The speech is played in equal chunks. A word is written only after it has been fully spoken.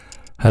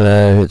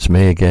Hello, it's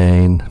me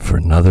again for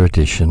another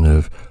edition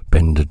of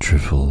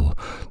BENDERDRIVEL.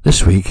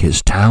 This week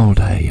it's Towel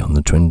Day on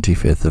the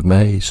 25th of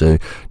May, so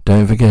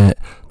don't forget,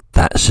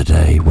 that's a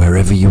day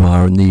wherever you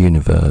are in the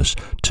universe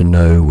to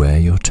know where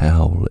your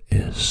towel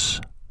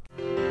is.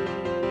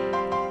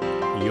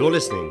 You're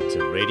listening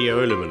to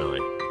Radio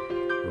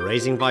Illumini,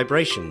 raising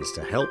vibrations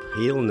to help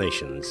heal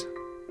nations.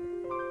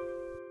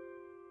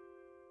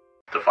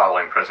 The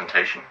following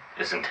presentation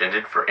is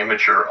intended for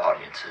immature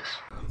audiences.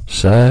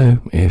 So,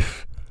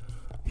 if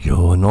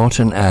you're not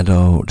an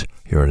adult,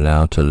 you're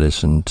allowed to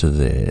listen to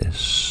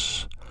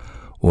this.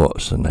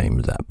 What's the name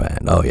of that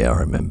band? Oh yeah, I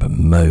remember,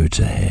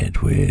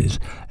 Motorhead with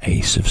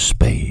Ace of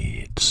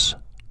Spades.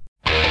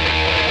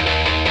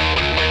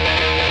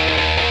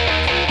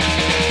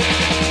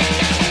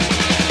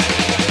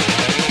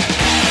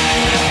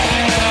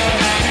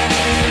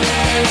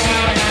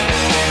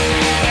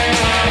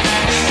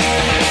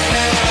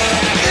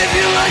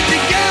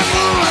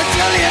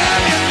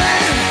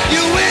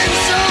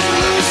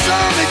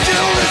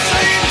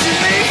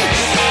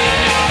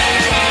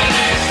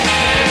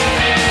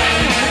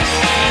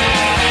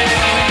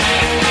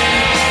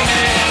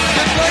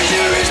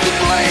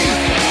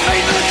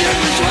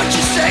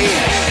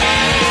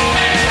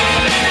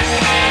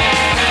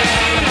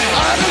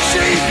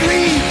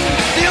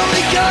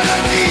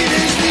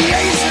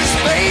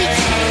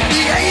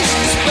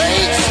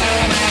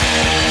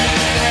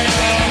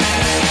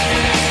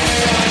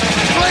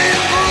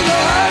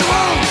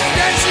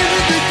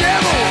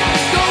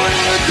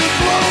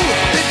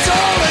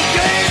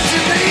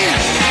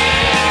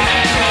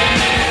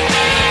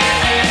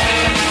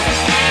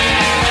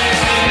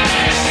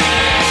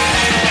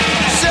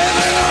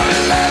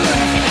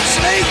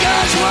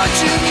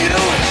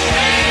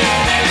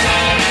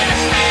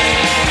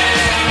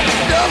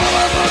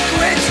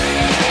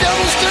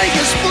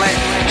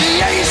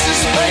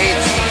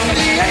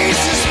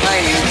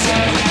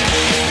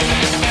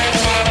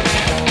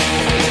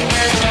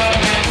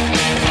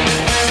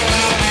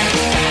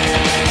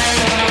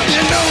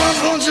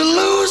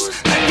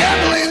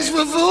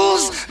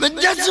 But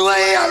that's the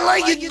way I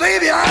like it,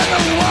 baby. I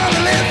don't want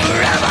to live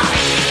forever.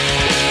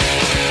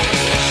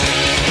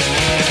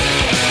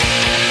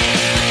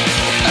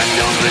 And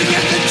don't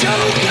forget the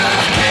Joker.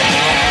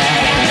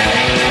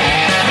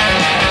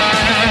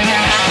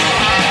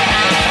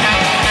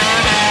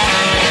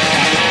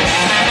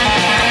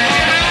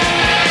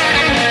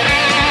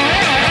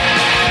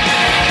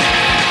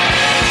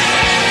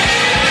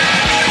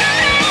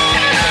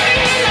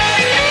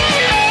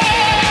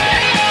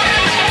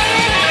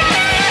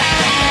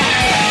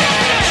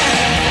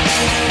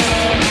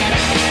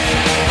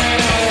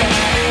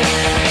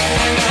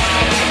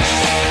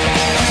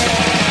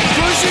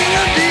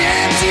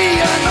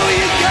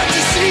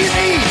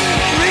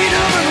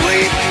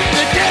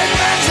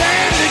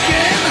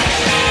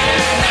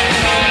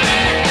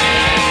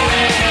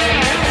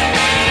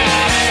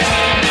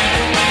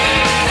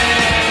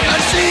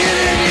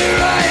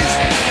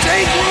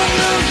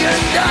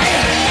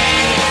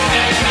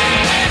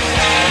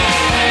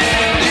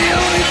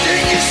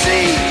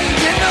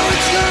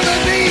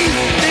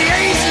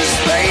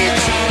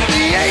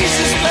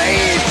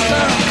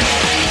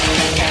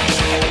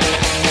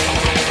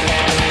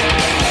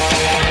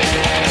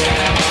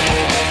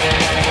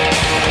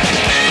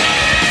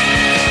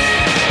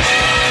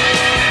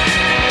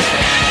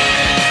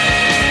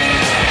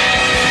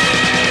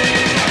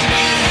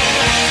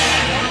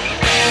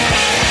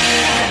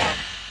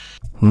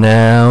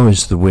 Now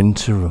is the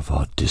winter of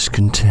our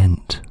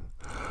discontent.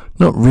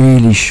 Not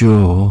really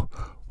sure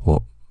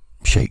what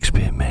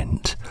Shakespeare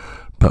meant,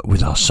 but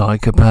with our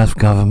psychopath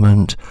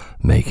government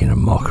making a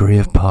mockery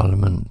of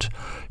Parliament,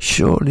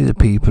 surely the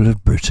people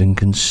of Britain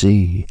can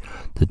see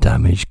the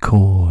damage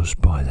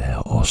caused by their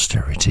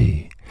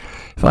austerity.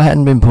 If I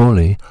hadn't been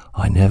poorly,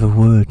 I never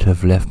would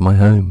have left my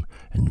home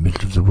in the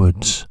middle of the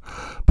woods.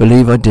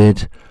 Believe I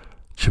did,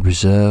 to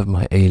preserve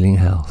my ailing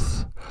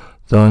health,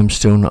 though I'm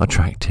still not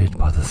attracted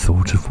by the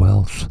thought of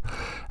wealth.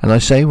 And I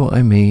say what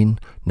I mean,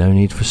 no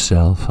need for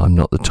self, I'm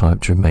not the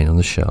type to remain on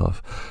the shelf.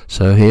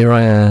 So here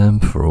I am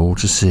for all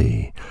to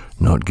see,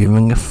 not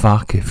giving a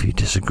fuck if you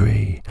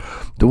disagree.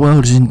 The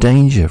world is in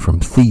danger from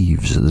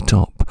thieves at the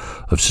top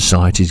of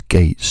society's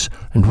gates,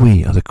 and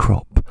we are the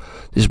crop.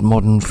 This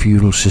modern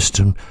feudal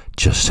system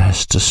just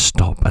has to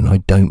stop, and I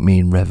don't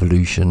mean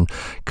revolution,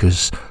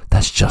 'cause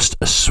that's just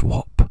a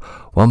swap.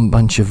 One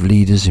bunch of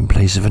leaders in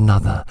place of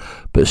another,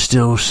 but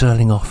still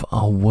selling off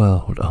our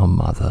world, our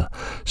mother.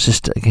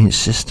 Sister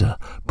against sister,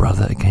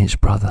 brother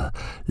against brother,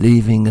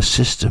 leaving a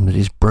system that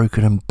is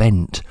broken and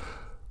bent.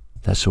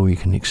 That's all you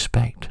can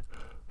expect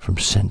from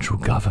central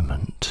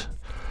government.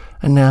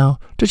 And now,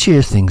 to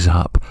cheer things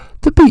up,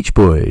 the Beach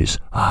Boys,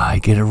 I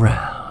Get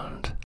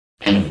Around.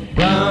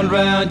 Round,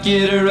 round,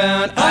 get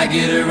around, I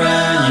get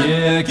around,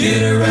 yeah,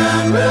 get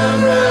around,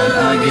 round, round,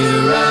 I get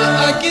around,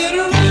 I get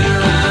around,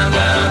 round,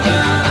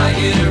 round, I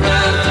get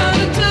around,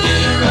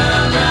 get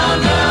around,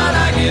 round, round,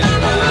 I get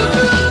around,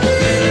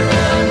 get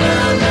around,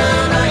 round,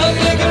 round, I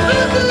get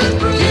around,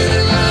 get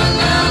around,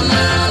 round,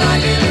 round, I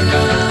get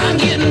around. I'm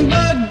getting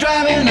bug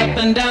driving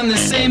and down the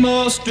same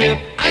old strip.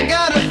 I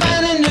gotta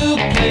find a new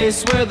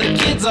place where the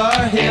kids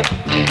are hip.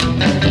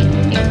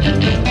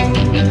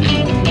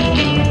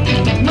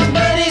 My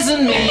buddies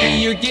and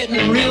me, you're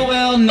getting real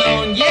well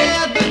known.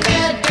 Yeah, the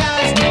bad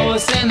guys know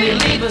us and they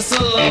leave us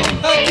alone.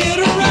 I get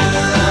around,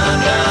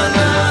 round, round,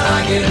 round,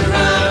 I get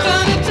around.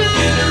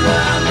 Get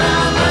around,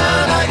 round,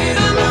 round, I get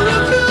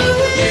around.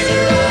 Get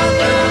around,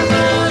 round,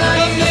 round,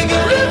 I get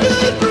around.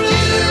 Get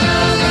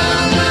around,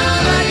 round,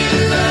 round, I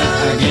get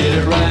around. I get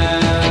around,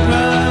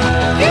 round,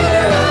 get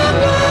around, round,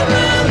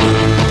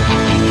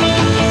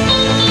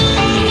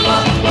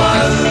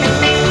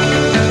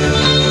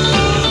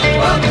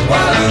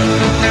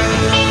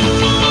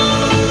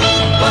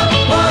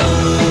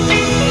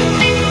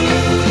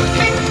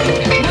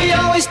 round. We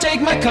always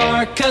take my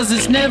car 'cause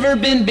it's never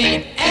been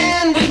beat,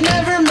 and we've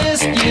never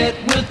missed yet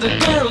with the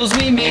girls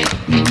we meet.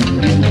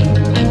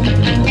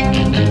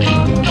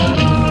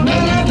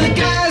 None of the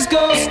guys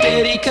go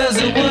steady 'cause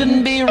it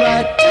wouldn't be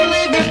right to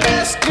leave your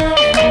best girl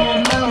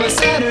home on a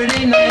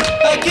Saturday night.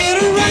 I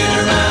get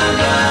around, round,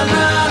 round,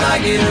 round, I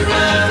get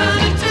around.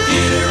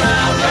 Get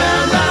around,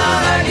 round,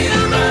 round, I get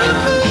around.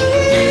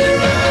 Get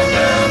around,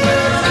 round,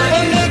 round, I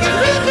get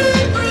around.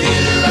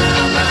 Get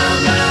around,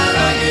 round, round,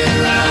 I get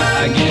around.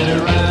 I get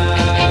around.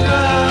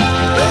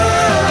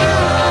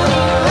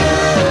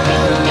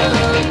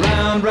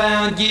 Round,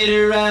 round, get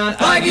around.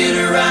 I get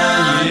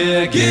around.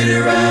 Yeah, get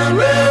around,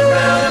 round,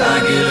 round, I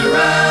get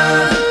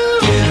around.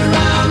 Get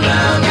around,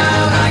 round,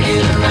 round, I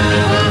get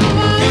around.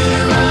 Get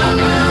around,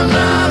 round,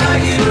 round, I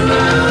get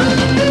around.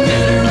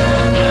 Get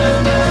around,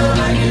 round, round,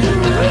 I get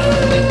around.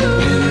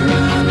 Get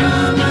around,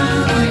 round, round,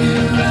 I get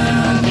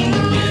around.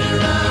 Get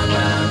around,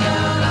 round,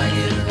 round, I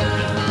get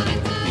around.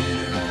 Get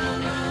around,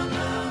 round,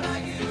 round, I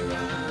get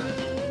around.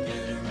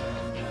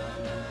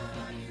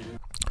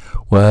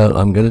 Well,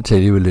 I'm going to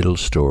tell you a little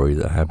story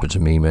that happened to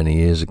me many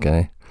years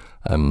ago.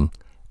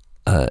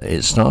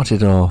 It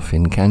started off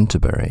in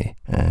Canterbury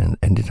and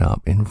ended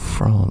up in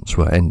France.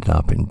 Well, ended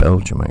up in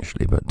Belgium,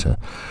 actually. But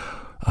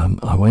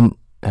I went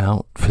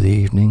out for the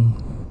evening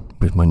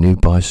with my new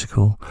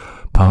bicycle,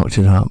 parked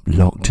it up,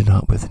 locked it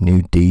up with a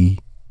new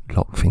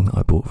D-lock thing that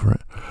I bought for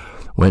it.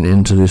 Went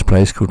into this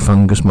place called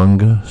Fungus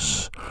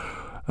Mungus.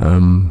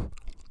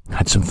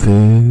 Had some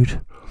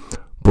food,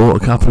 bought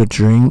a couple of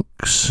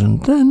drinks,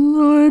 and then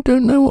I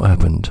don't know what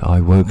happened. I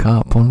woke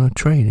up on a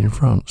train in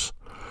France.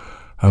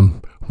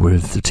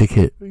 With the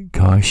ticket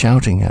guy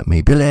shouting at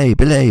me, "Belay,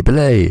 belay,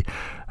 belay!"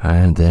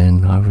 And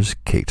then I was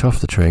kicked off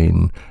the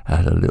train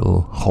at a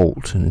little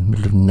halt in the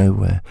middle of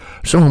nowhere.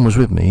 Someone was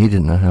with me, he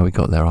didn't know how he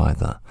got there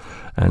either.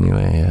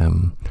 Anyway,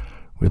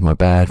 with my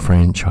bad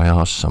French, I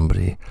asked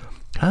somebody,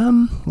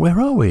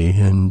 where are we?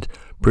 And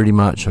pretty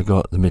much I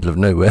got the middle of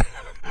nowhere.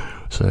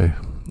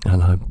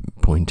 And I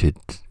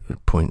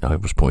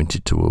was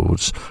pointed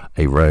towards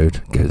a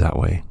road, go that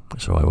way.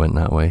 So I went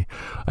that way.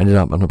 I ended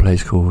up on a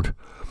place called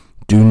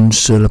Dunes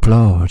sur la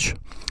plage,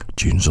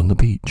 dunes on the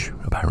beach,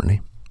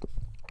 apparently.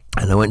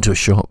 And I went to a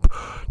shop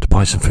to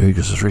buy some food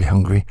because I was really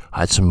hungry.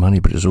 I had some money,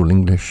 but it was all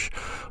English.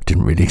 I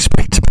didn't really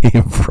expect to be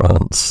in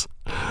France.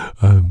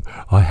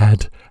 I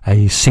had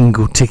a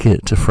single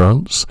ticket to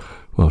France.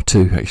 Well,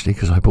 two, actually,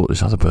 because I bought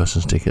this other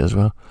person's ticket as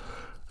well.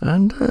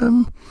 And,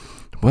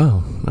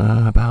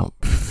 about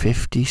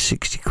 50,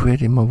 60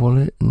 quid in my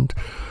wallet, and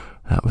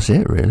that was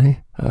it,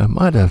 really. I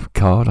had a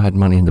card, I had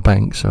money in the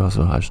bank, so I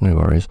thought I was no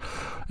worries.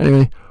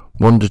 Anyway,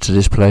 wandered to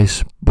this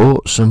place,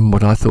 bought some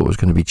what I thought was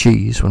going to be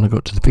cheese. When I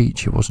got to the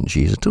beach, it wasn't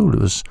cheese at all, it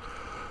was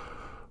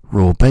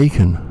raw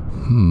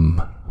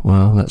bacon.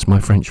 Well, that's my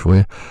French for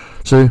you.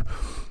 So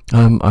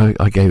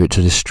I gave it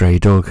to this stray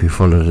dog who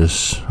followed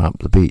us up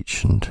the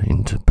beach and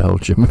into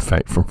Belgium, in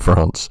fact, from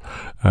France,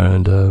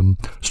 and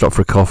stopped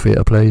for a coffee at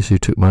a place. Who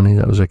took money,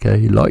 that was okay.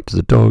 He liked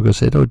the dog. I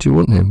said, "Oh, do you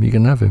want him? You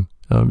can have him.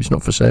 He's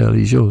not for sale,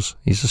 he's yours.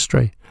 He's a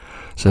stray."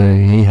 So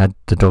he had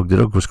the dog. The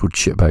dog was called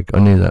Shitbag. I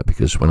knew that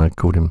because when I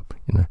called him,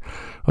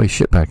 "Oh, he's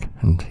Shitbag,"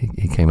 and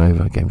he came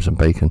over, I gave him some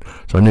bacon.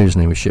 So I knew his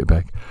name was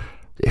Shitbag.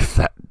 If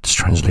that's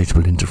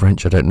translatable into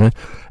French, I don't know.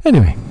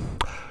 Anyway,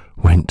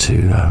 went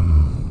to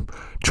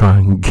try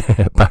and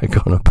get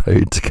back on a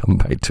boat to come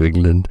back to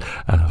England,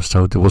 and I was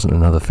told there wasn't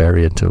another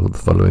ferry until the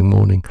following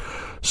morning.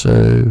 So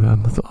I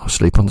thought I'll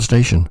sleep on the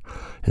station.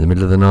 In the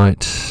middle of the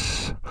night,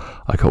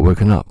 I got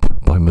woken up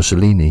by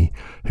Mussolini,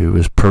 who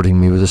was prodding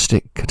me with a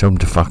stick. I told him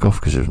to fuck off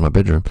because it was my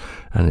bedroom,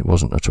 and it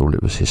wasn't at all,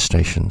 it was his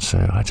station,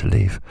 so I had to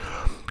leave.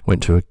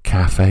 Went to a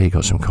cafe,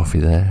 got some coffee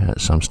there at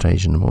some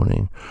stage in the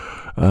morning.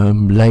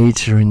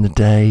 Later in the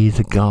day,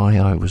 the guy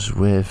I was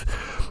with,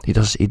 he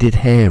did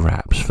hair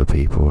wraps for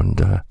people,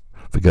 and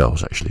for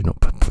girls, actually, not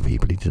for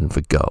people. He did them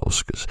for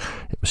girls because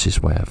it was his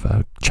way of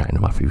chatting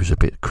them up. He was a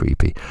bit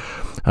creepy.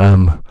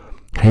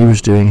 He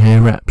was doing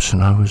hair wraps,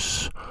 and I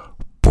was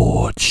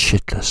bored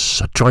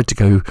shitless. I tried to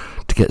go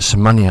to get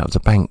some money out of the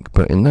bank,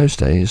 but in those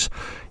days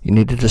you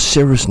needed a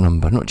Cirrus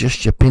number, not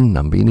just your PIN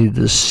number. You needed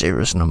a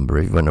Cirrus number.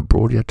 If you went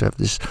abroad, you had to have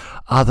this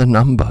other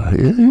number.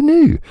 Who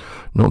knew?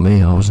 Not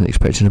me. I wasn't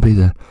expecting to be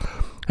there.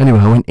 Anyway,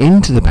 I went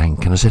into the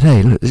bank and I said,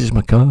 hey, look, this is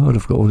my card.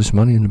 I've got all this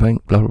money in the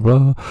bank, blah, blah,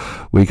 blah.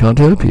 We can't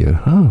help you.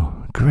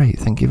 Oh, great.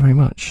 Thank you very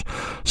much.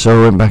 So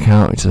I went back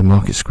out into the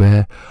Market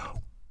Square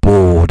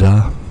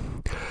border,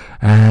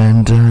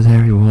 and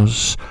there he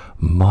was,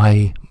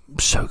 my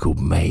so-called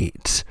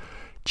mate,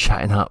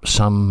 chatting up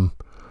some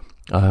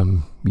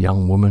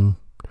young woman,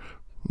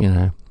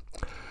 and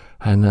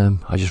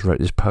I just wrote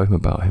this poem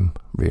about him,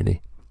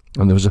 really.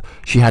 And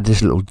she had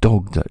this little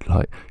dog that,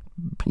 like,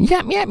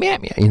 yap, yap,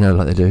 yap, yap,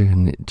 like they do,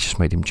 and it just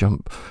made him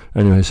jump.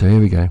 Anyway, so here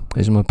we go.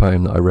 Here's my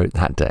poem that I wrote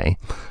that day,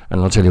 and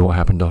I'll tell you what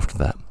happened after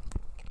that.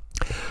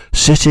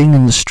 Sitting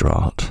in the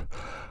Strat,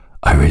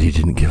 I really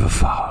didn't give a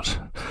fart.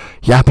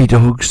 Yappy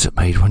dogs that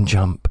made one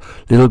jump,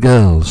 little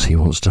girls he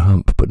wants to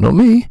hump, but not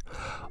me.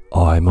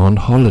 I'm on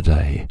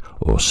holiday,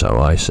 or so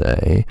I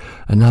say.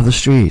 Another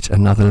street,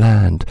 another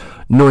land,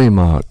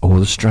 Neumarkt or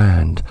the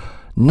Strand.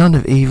 None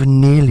of even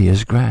nearly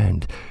as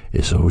grand.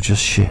 It's all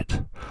just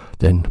shit.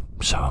 Then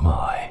so am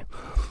I.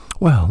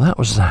 Well, that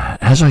was that.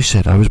 As I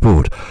said, I was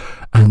bored.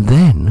 And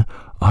then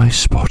I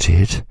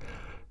spotted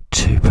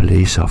 2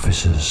 police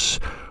officers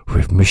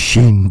with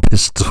machine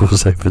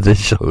pistols over their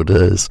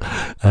shoulders,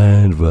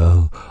 and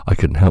well, I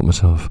couldn't help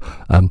myself.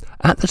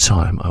 At the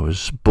time, I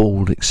was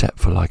bald except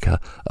for like a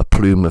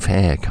plume of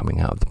hair coming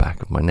out of the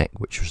back of my neck,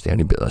 which was the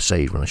only bit I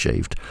saved when I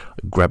shaved.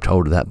 I grabbed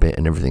hold of that bit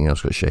and everything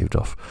else got shaved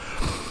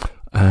off.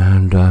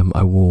 And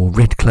I wore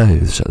red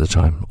clothes at the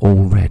time,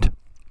 all red.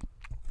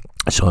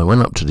 So I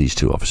went up to these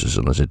 2 officers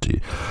and I said to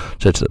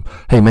them,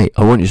 hey mate,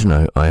 I want you to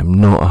know I am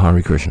not a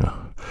Hare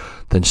Krishna.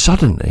 Then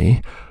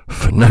suddenly,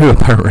 for no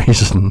apparent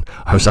reason,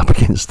 I was up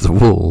against the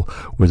wall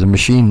with a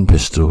machine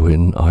pistol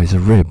in either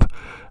rib.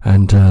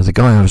 And the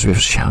guy I was with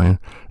was shouting,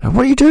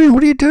 what are you doing?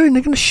 What are you doing?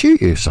 They're going to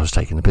shoot you. So I was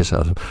taking the piss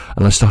out of them.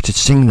 And I started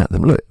singing at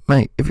them, look,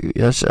 mate,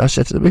 I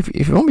said to them,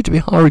 if you want me to be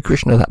Hare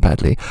Krishna that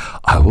badly,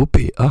 I will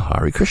be a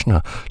Hare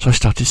Krishna. So I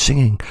started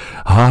singing,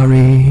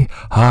 Hare,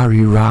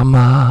 Hare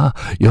Rama,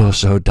 you're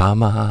so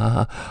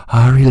Dhamma,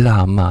 Hare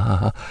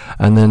Lama.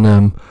 And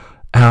then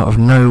out of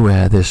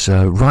nowhere, this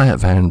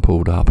riot van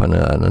pulled up and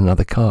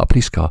another car, a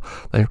police car.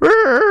 They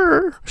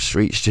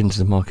reached into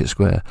the Market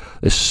Square.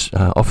 This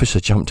officer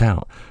jumped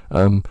out,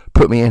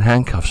 put me in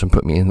handcuffs and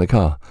put me in the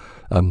car.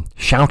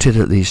 Shouted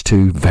at these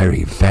 2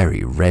 very,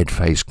 very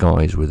red-faced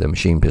guys with their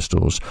machine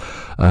pistols,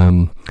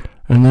 and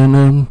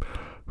then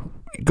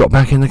got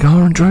back in the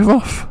car and drove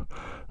off.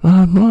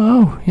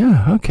 Oh,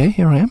 yeah, okay,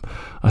 here I am.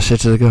 I said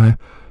to the guy,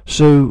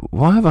 so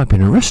why have I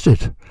been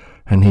arrested?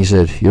 And he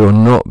said, you're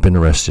not been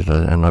arrested.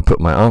 And I put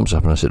my arms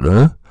up and I said,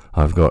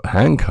 I've got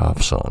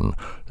handcuffs on.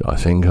 I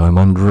think I'm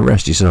under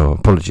arrest. He said, oh,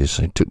 apologies.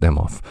 I took them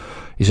off.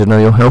 He said, no,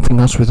 you're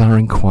helping us with our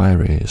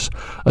inquiries.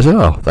 I said,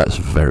 oh, that's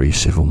very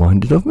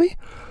civil-minded of me.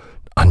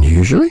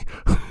 Unusually.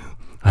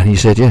 And he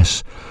said,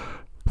 yes.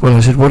 Well,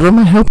 I said, what am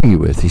I helping you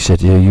with? He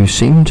said, yeah, you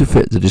seem to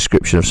fit the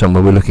description of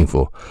someone we're looking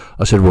for.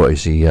 I said, what,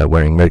 is he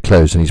wearing red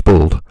clothes and he's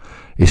bald?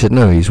 He said,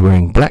 no, he's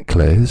wearing black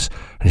clothes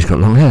and he's got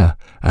long hair.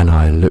 And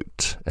I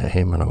looked at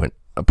him and I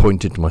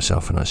pointed to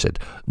myself and I said,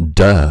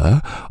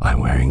 duh, I'm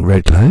wearing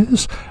red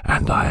clothes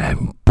and I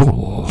am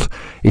bald.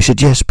 He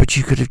said, yes, but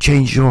you could have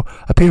changed your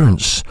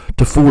appearance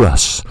to fool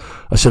us.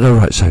 I said, all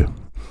right, so.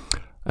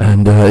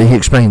 And he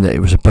explained that it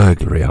was a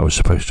burglary I was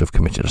supposed to have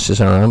committed. I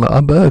said, I'm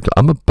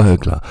a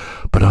burglar,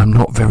 but I'm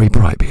not very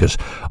bright because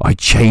I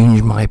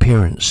changed my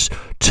appearance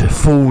to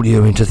fool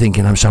you into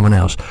thinking I'm someone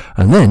else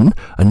and then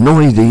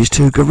annoy these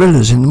 2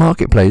 gorillas in the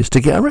marketplace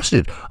to get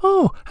arrested.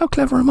 Oh, how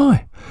clever am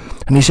I?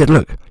 And he said,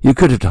 look, you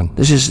could have done.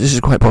 This is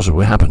quite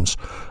possible. It happens.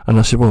 And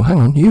I said, well, hang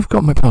on, you've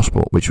got my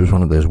passport, which was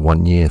one of those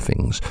 1-year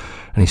things.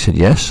 And he said,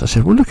 yes. I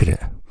said, well, look at it.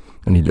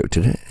 And he looked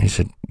at it. He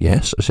said,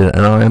 yes. I said,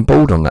 and I am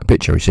bald on that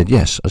picture. He said,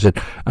 yes. I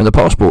said, and the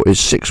passport is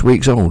 6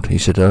 weeks old. He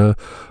said, oh,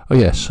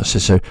 yes. I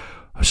said,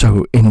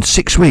 so in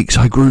 6 weeks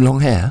I grew long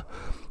hair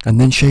and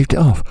then shaved it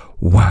off.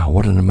 Wow,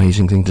 what an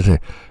amazing thing to do.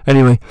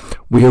 Anyway,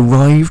 we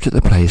arrived at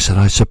the place that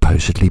I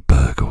supposedly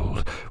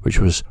burgled, which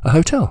was a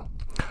hotel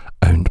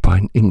owned by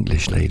an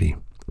English lady.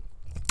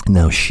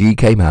 Now, she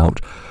came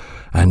out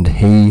and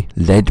he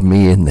led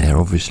me in there,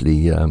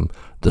 obviously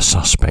the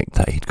suspect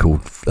that he'd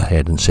called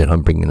ahead and said,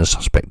 I'm bringing a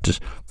suspect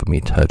for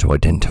her to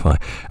identify.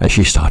 And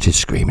she started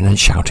screaming and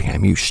shouting at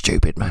him, you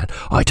stupid man,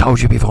 I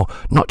told you before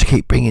not to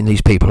keep bringing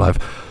these people. I've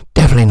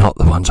definitely not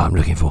the ones I'm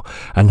looking for.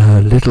 And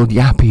her little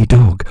yappy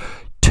dog,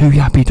 2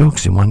 yappy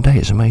dogs in one day,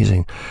 it's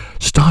amazing,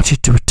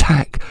 started to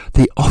attack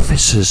the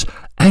officer's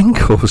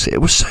ankles.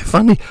 It was so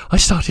funny. I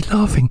started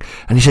laughing.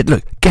 And he said,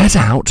 look, get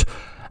out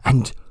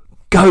and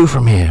go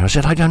from here. I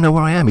said, I don't know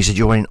where I am. He said,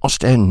 you're in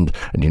Ostend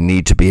and you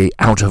need to be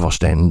out of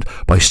Ostend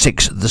by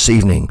 6 this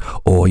evening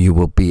or you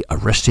will be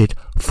arrested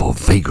for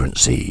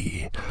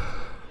vagrancy.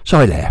 So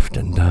I left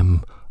and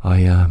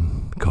I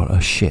got a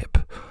ship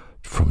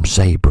from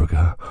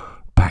Zeebrugge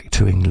back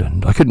to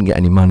England. I couldn't get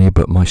any money,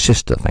 but my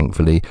sister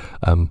thankfully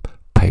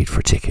paid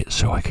for a ticket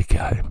so I could go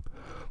home.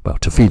 Well,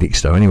 to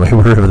Felixstowe anyway,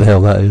 wherever the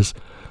hell that is.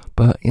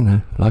 But,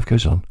 life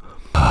goes on.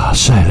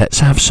 So let's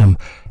have some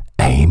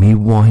Amy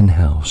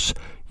Winehouse.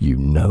 You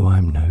know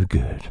I'm no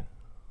good.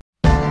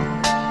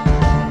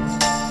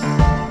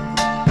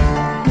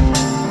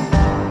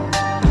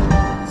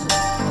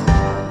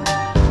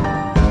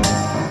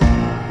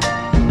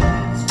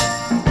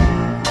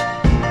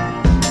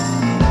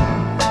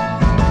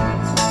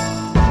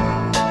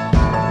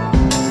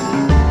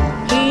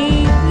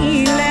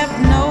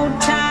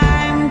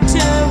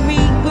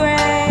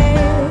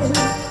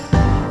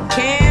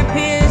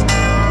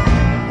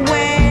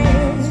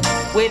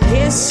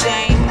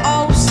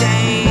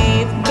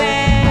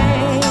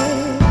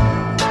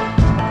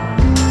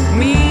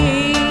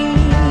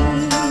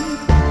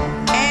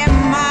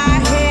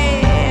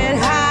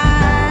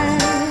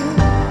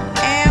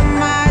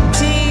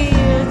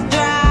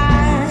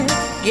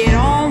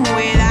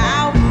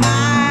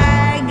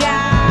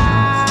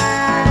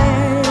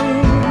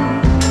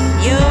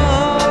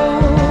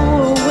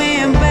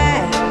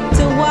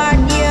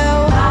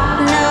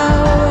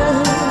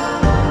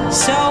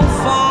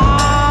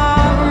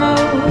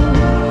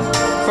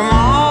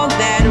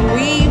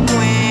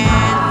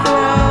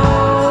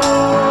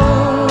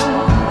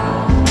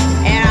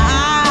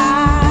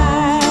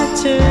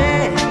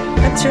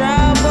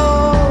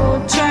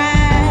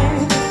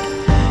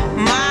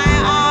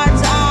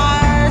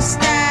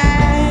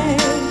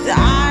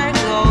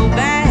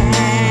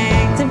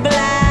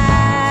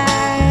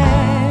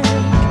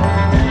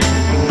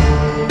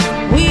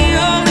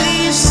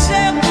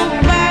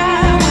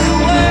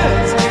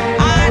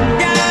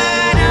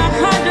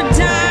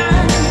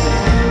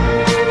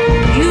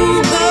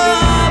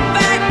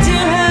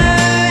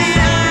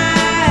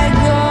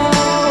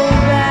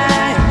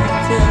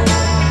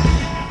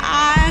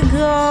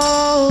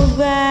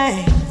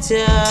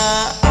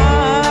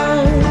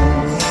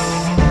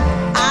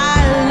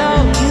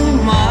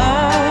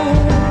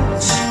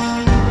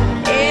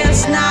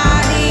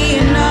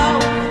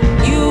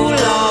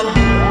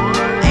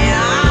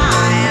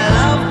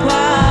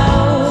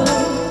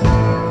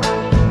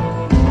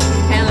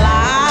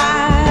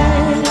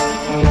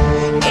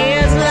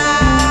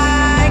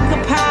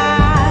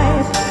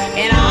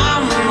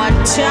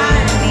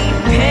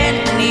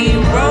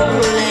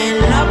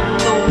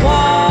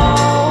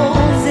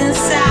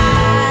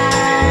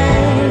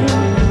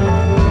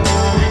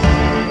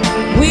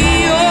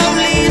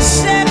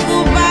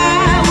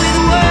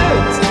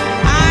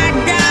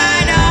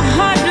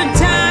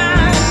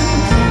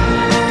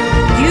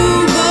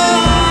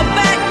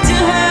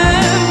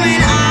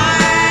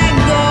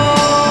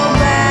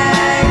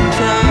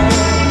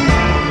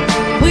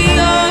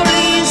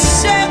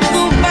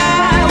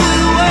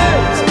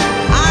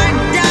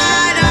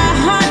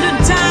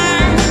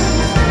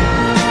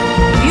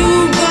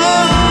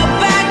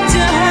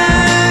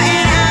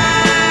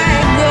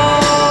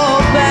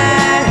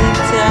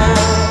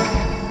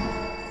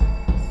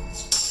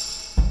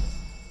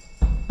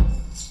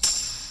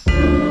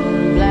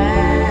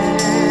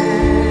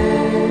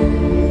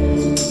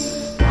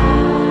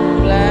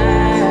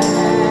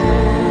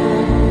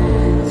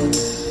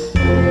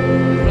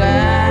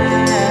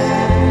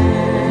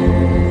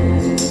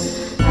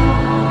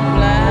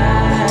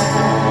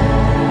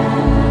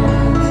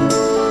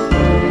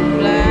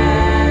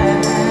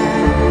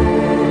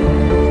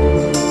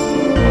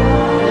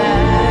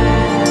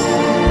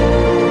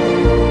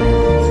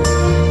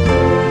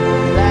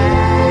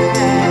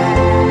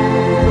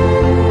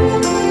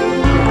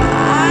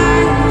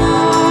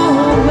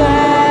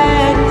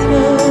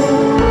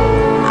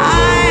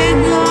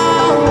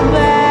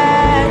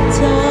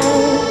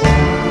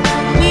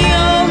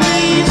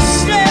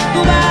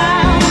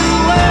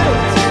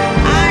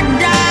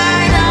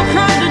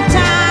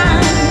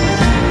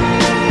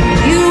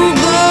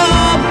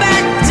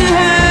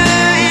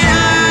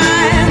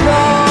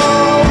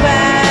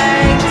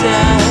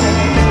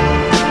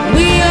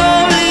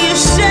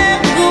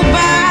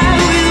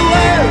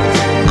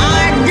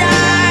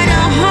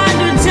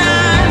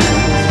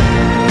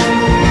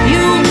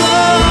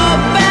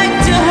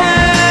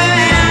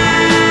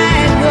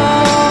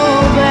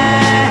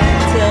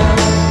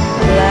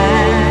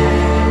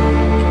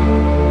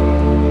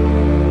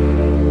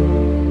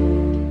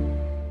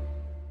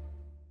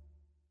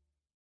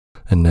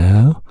 And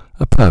now,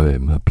 a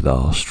poem, a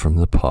blast from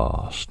the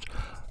past,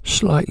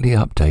 slightly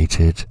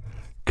updated,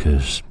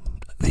 'cause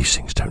these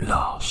things don't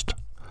last.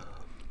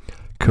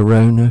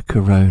 Corona,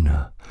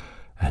 Corona,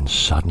 and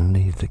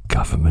suddenly the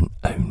government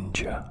owned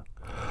you.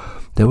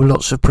 There were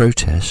lots of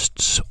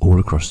protests all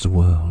across the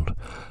world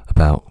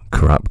about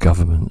corrupt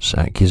governments.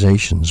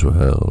 Accusations were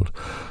hurled.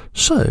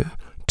 So,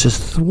 to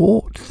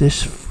thwart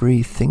this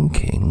free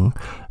thinking,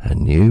 a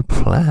new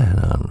plan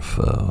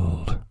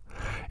unfurled.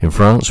 In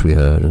France, we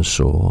heard and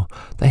saw,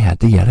 they had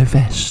the yellow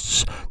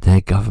vests. Their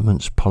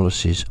government's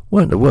policies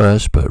weren't the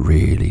worst, but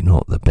really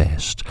not the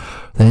best.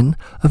 Then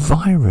a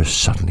virus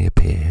suddenly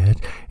appeared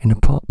in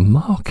a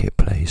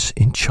marketplace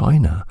in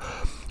China,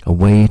 a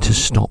way to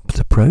stop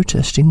the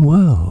protesting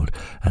world,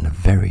 and a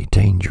very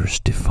dangerous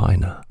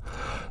definer.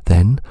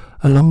 Then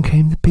along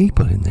came the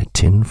people in their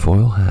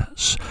tin-foil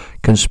hats,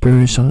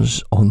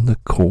 conspirators on the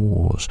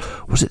cause.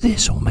 Was it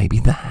this or maybe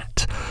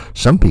that?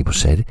 Some people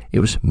said it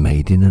was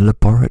made in a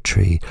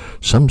laboratory.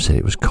 Some said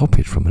it was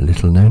copied from a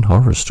little-known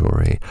horror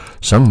story.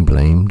 Some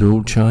blamed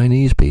all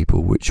Chinese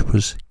people, which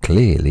was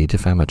clearly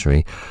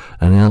defamatory.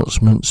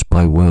 Announcements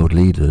by world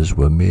leaders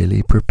were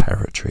merely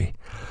preparatory.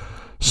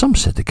 Some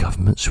said the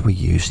governments were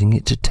using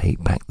it to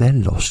take back their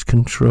lost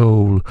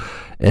control.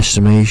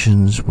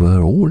 Estimations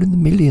were all in the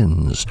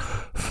millions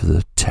for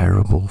the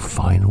terrible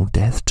final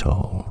death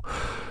toll.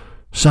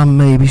 Some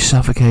may be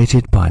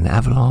suffocated by an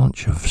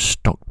avalanche of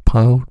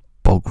stockpiled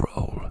bog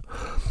roll.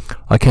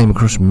 I came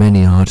across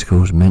many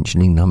articles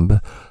mentioning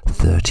number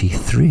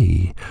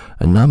 33,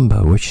 a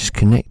number which is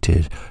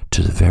connected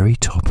to the very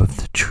top of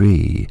the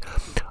tree.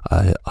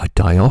 A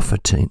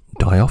Diophantine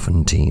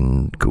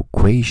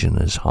equation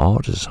as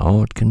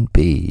hard can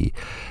be.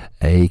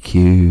 A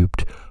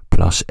cubed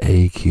plus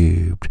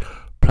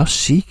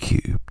C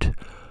cubed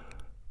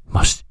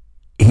must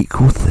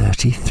equal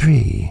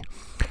 33.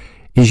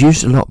 Is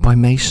used a lot by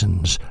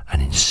Masons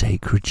and in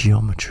sacred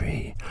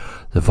geometry.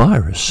 The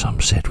virus, some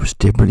said, was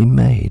deliberately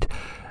made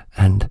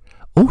and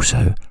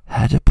also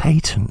had a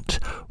patent,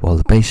 while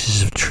the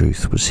basis of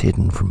truth was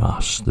hidden from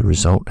us. The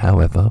result,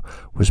 however,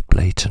 was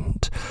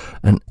blatant.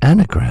 An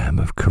anagram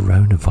of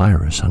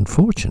coronavirus,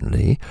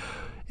 unfortunately,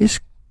 is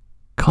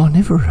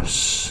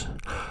carnivorous.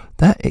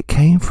 That it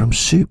came from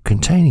soup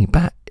containing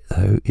bat,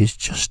 though, is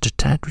just a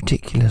tad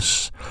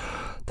ridiculous.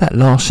 That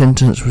last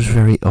sentence was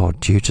very odd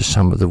due to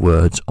some of the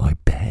words, I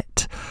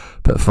bet,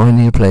 but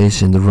finding a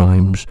place in the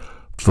rhymes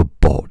for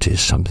bot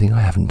is something I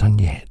haven't done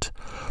yet.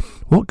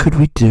 What could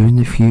we do in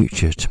the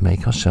future to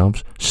make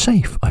ourselves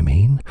safe, I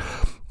mean?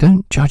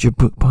 Don't judge a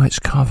book by its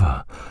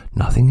cover.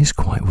 Nothing is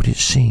quite what it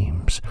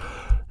seems.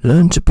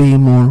 Learn to be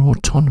more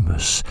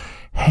autonomous,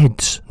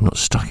 heads not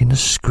stuck in a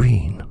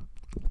screen.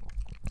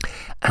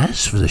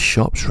 As for the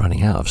shops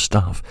running out of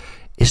stuff,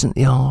 isn't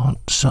the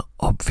answer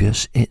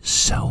obvious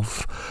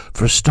itself?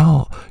 For a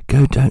start,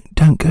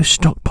 don't go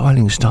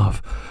stockpiling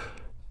stuff.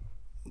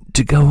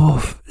 To go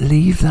off,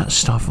 leave that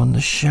stuff on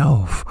the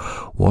shelf.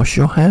 Wash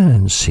your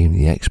hands, seemed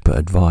the expert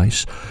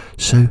advice.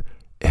 So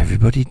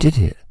everybody did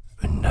it,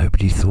 and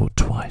nobody thought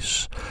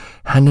twice.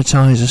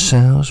 Sanitizer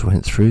sales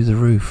went through the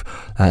roof.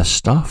 That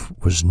stuff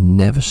was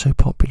never so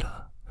popular.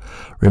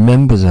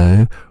 Remember,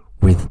 though,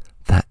 with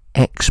that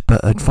expert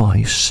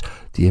advice,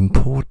 the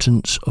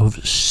importance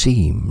of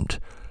seemed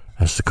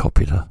as the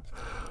copula.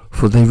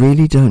 For they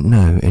really don't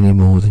know any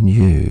more than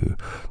you.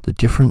 The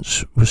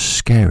difference was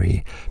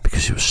scary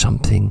because it was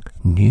something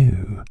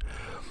new.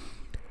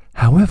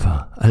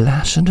 However,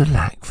 alas and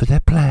alack for their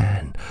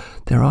plan,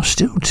 there are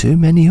still too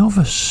many of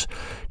us.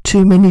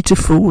 Too many to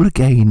fall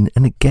again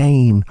and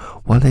again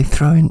while they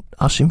throw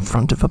us in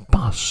front of a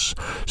bus.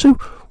 So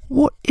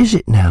what is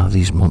it now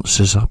these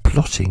monsters are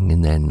plotting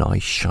in their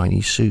nice shiny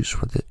suits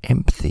where the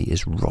empathy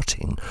is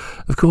rotting?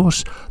 Of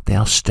course, they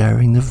are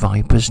stirring the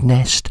viper's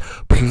nest.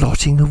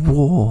 Plotting a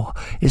war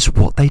is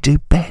what they do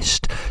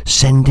best.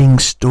 Sending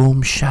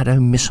Storm Shadow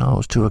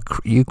missiles to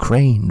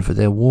Ukraine for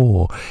their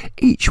war.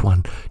 Each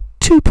one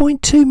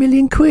 2.2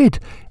 million quid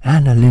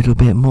and a little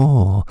bit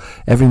more.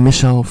 Every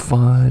missile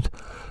fired,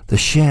 the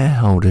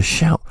shareholders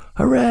shout,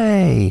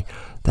 hooray!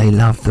 They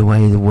love the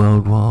way the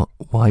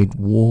worldwide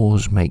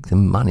wars make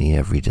them money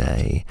every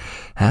day.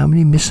 How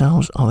many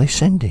missiles are they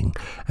sending?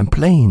 And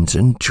planes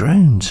and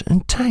drones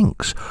and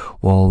tanks?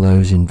 While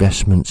those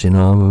investments in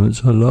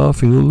armaments are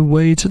laughing all the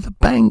way to the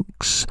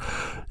banks.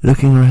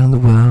 Looking around the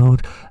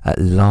world at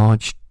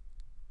large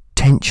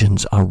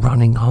tensions are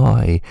running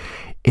high.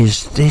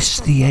 Is this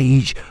the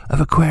age of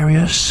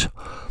Aquarius?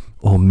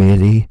 Or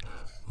merely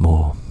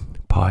more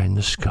pie in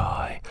the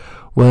sky?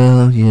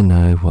 Well, you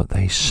know what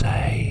they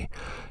say.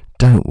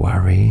 Don't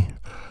worry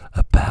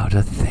about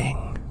a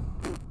thing.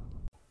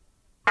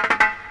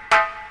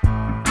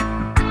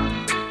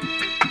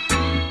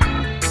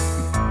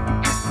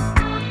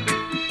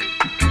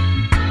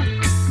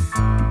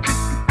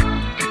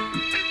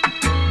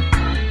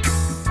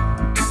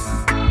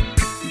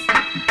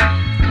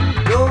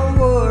 Don't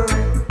worry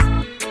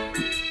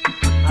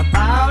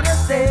about a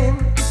thing,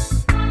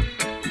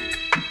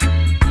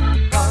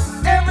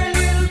 'cause every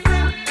little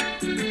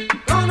thing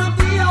gonna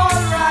be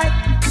alright.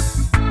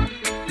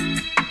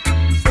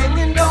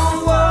 Singing,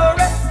 don't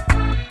worry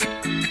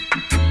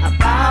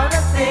about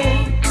a thing,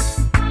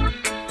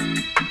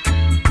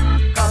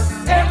 'cause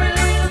every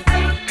little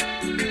thing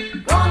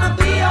gonna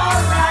be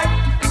alright.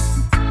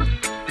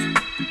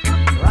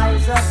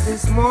 Rise up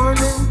this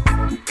morning,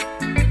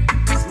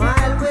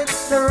 smile with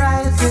the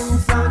rising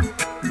sun.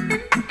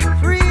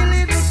 Three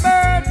little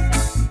birds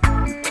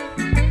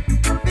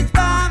pitch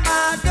by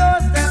my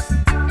doorstep,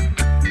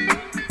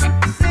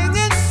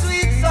 singing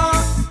sweet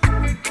songs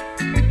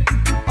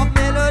of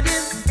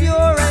melodies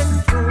pure and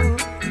true,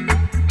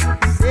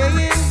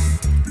 saying,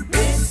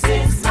 this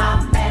is my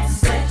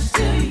message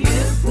to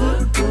you.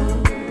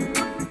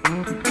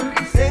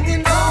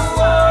 Singing, don't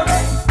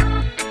worry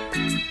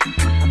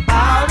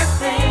about a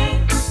thing,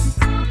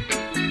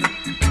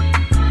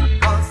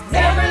 'cause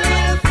every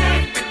little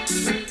thing's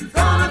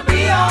gonna be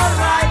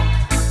alright.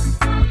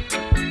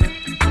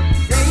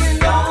 Saying,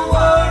 don't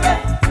worry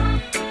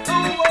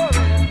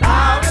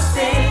about a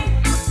thing,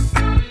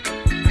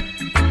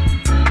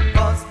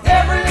 'cause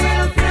every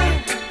little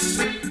thing's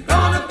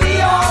gonna be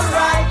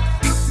alright.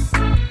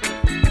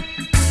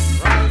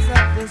 Rise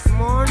up this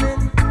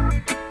morning,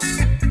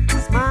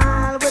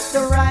 smile with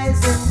the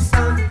rising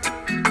sun.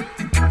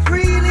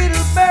 Three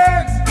little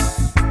birds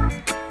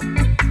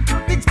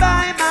pitch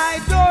by my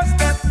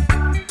doorstep,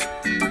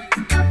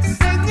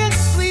 singing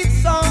sweet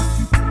songs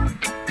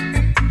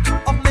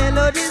of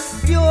melodies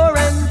pure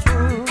and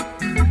true,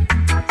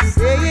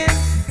 saying,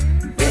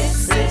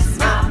 this is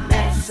my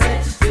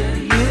message to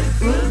you.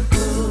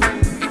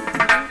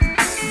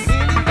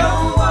 Meaning,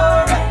 don't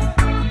worry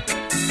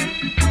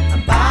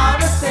about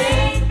a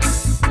thing,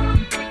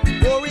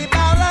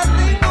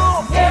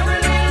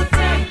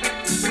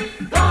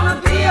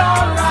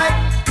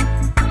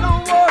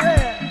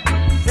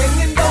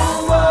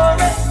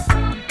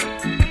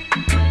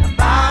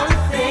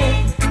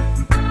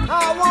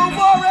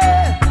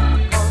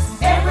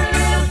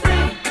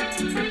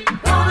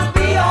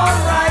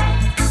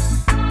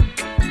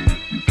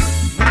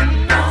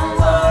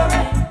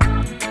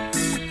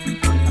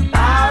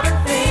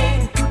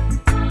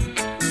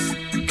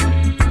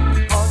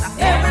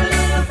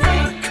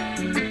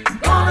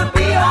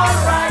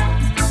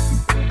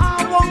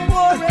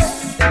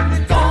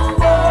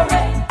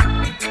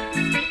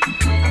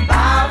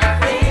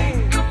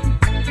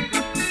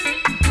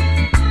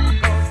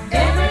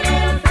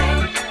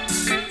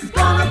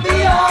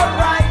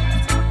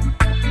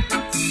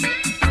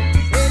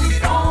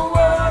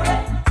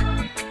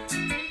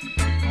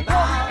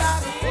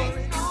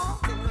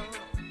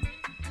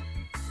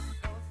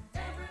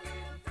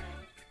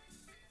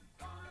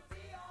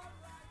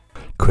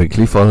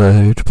 quickly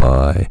followed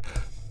by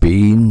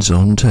Beans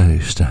on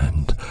Toast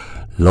and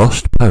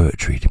Lost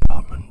Poetry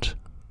Department.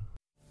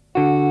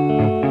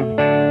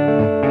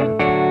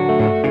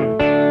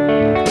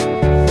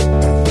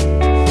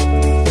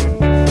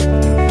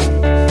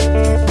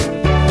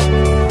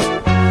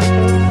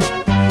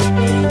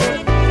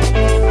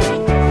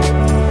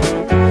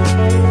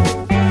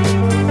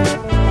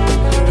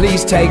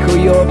 Please take all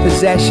your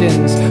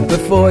possessions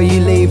before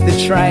you leave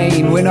the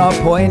train. We're not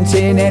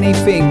pointing any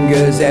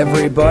fingers,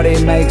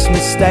 everybody makes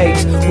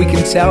mistakes. We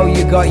can tell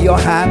you got your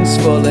hands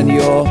full and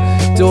your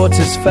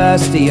daughter's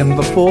thirsty. And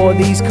before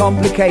these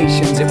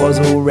complications, it was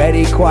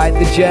already quite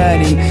the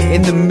journey.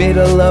 In the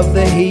middle of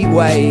the heat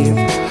wave,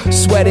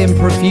 sweating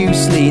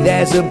profusely,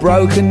 there's a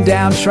broken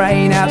down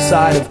train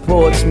outside of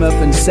Portsmouth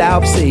and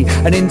Southsea,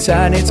 and in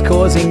turn it's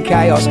causing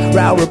chaos,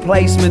 rail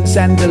replacements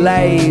and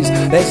delays.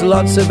 There's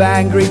lots of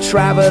angry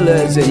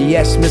travellers, and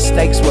yes,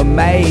 mistakes were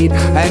made.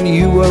 And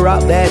you were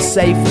up there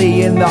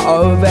safely in the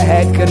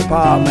overhead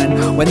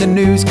compartment when the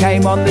news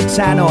came on the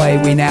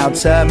tannoy. We now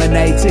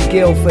terminate to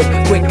Guildford,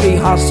 quickly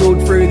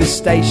hustled through the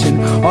station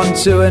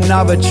onto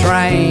another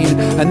train.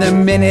 And the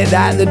minute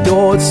that the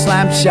doors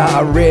slammed shut,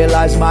 I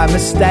realised my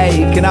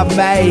mistake. And I've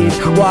made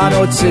one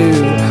or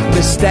two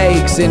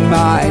mistakes in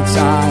my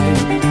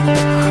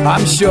time.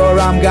 I'm sure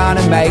I'm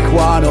gonna make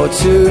one or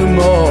two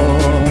more.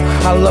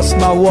 I lost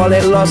my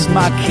wallet, lost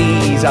my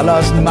keys, I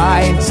lost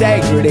my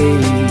integrity.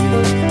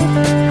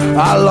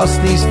 I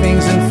lost these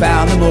things and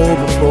found them all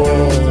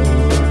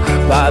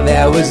before, but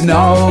there was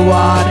no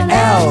one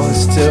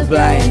else to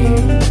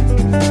blame.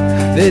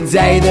 The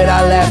day that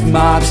I left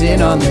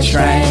Martin on the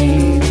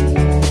train.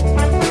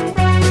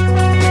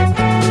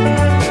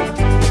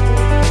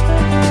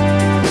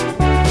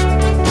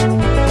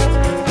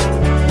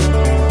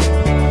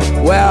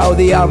 Well,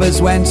 the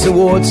others went to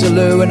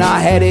Waterloo and I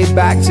headed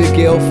back to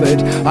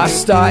Guildford. I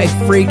started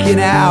freaking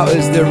out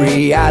as the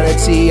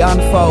reality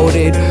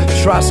unfolded.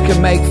 Trust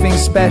can make things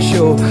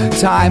special,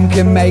 time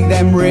can make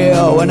them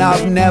real. And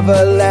I've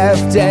never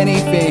left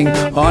anything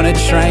on a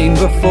train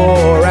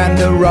before, and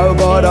the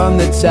robot on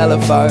the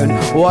telephone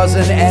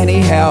wasn't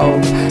any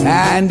help.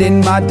 And in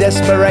my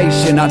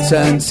desperation I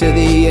turned to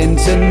the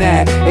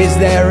internet. Is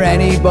there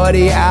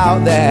anybody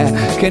out there?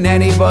 Can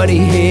anybody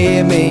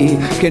hear me?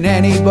 Can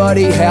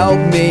anybody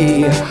help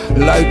me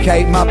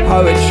locate my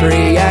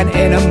poetry? And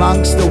in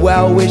amongst the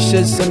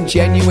well-wishers some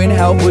genuine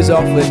help was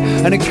offered,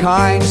 and a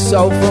kind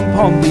soul from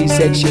Pompey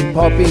said she'd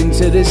pop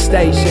into the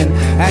station.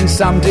 And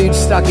some dude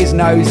stuck his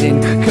nose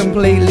in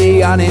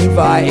completely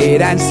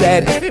uninvited and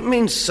said, "If it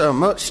means so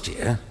much to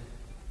you,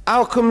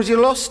 how comes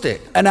you lost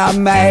it?" And I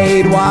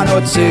made one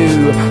or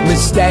two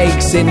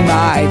mistakes in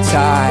my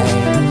time.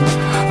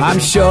 I'm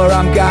sure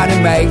I'm gonna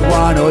make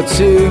one or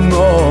two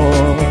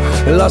more.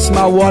 Lost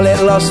my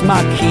wallet, lost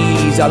my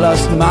keys, I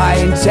lost my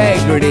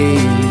integrity.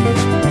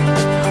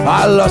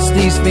 I lost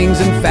these things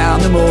and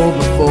found them all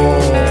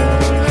before,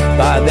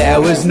 but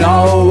there was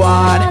no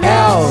one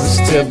else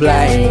to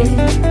blame.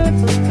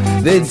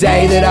 The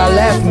day that I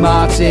left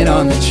Martin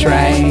on the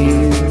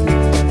train.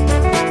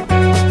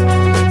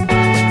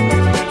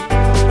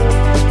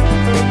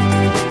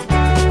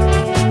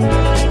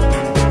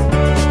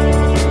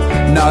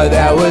 No,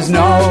 there was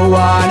no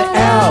one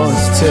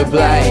else to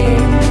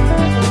blame.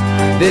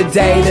 The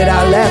day that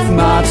I left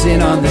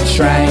Martin on the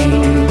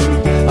train.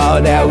 Oh,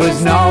 there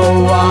was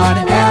no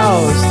one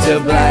else to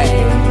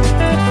blame.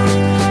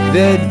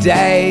 The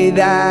day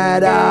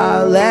that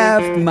I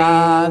left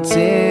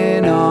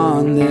Martin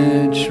on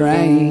the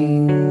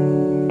train.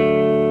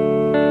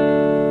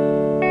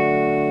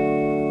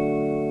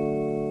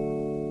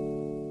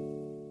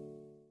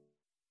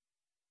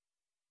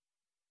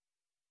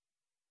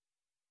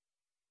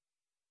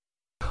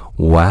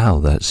 Wow,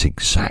 that's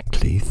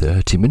exactly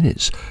 30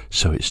 minutes.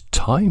 So it's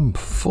time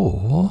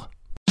for...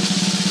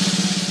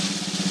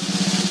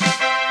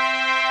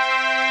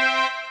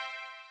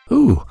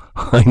 Ooh,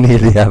 I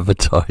nearly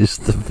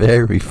advertised the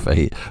Fairy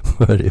Fate,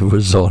 but it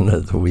was on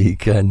at the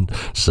weekend,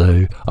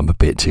 so I'm a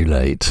bit too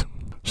late.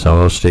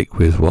 So I'll stick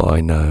with what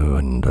I know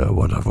and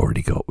what I've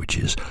already got, which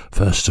is,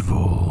 first of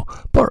all,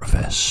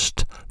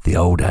 Borrowfest, the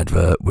old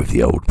advert with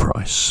the old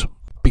price.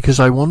 Because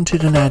I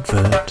wanted an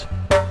advert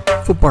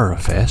for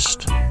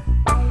Borrowfest,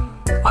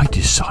 I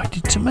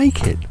decided to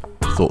make it.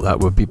 Thought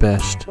that would be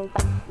best.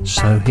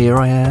 So here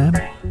I am.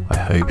 I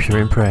hope you're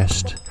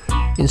impressed.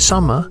 In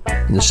summer,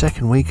 in the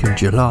second week of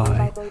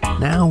July,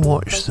 now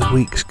watch the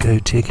weeks go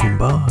ticking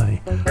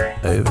by.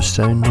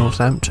 Overstone,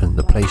 Northampton,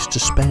 the place to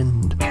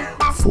spend.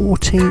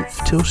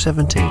 14th till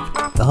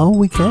 17th, the whole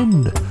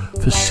weekend,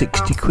 for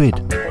 60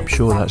 quid. I'm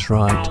sure that's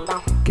right.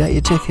 Get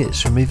your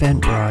tickets from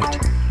Eventbrite,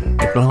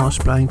 the Glass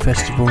Blowing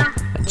Festival,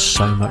 and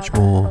so much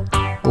more.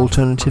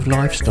 Alternative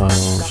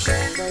lifestyles,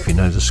 if you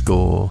know the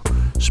score.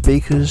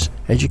 Speakers,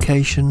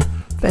 education,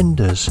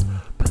 vendors.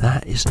 But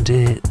that isn't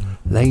it.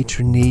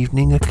 Later in the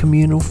evening, a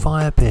communal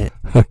fire pit.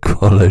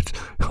 Collared,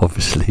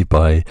 obviously,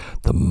 by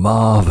the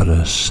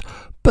marvellous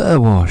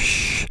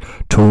Burwash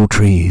Tall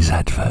Trees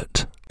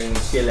advert.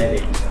 She'll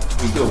edit.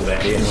 We do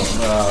edit.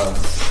 I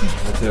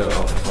do it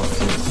off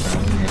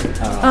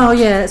Instagram. Oh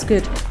yeah, that's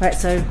good. Right,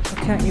 so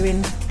I'll count you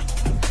in.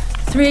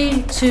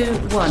 3, 2,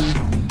 1.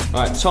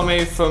 Right,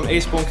 Tommy from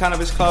Eastbourne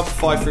Cannabis Club,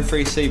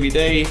 533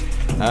 CBD.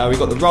 We've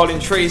got the Rolling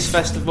Trees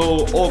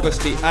Festival,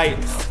 August the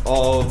 8th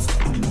of...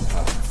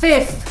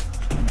 5th.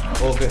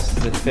 August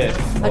the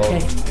 5th.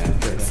 Okay.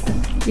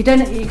 You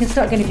can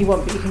start again if you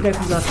want, but you can go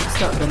from last and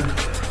start again.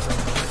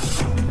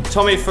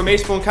 Tommy from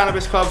Eastbourne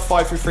Cannabis Club,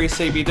 533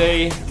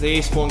 CBD, the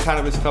Eastbourne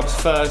Cannabis Club's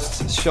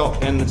first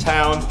shop in the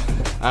town.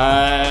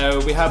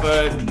 We have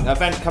an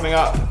event coming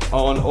up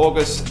on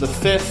August the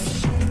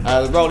 5th,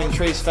 the Rolling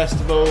Trees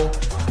Festival.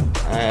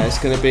 It's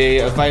going to be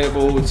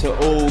available to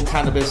all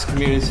cannabis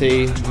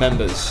community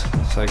members,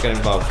 so get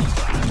involved.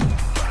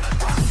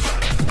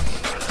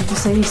 Did you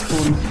say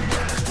Eastbourne?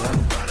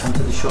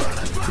 Onto the shop.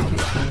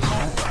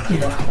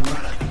 Yeah.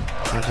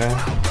 Okay.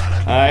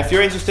 If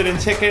you're interested in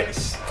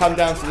tickets, come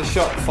down to the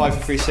shop,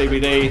 533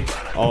 CBD,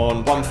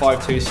 on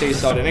 152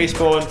 Seaside in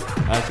Eastbourne,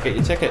 to get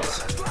your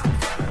tickets.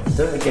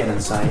 Do it again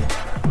and say,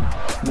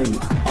 me,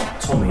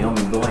 Tommy, I'm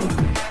inviting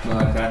you.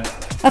 Okay.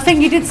 I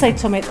think you did say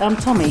Tommy.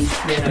 Tommy.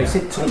 Yeah, no, he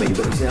said Tommy,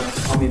 but he said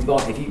I'm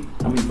inviting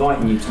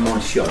you to my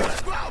shop.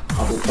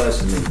 I will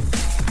personally.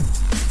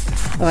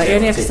 All right, you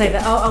only have to say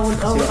that. I will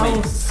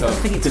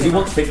think it's because he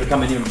wants people to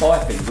come in here and buy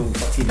things. All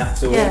fucking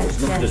that's all. Yeah, It's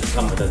not just to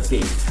come to the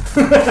gig.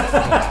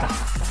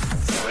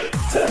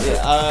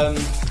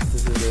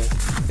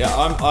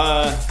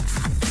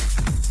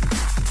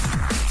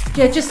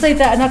 Yeah, just say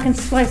that and I can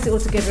splice it all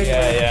together.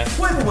 Yeah.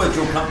 Whatever word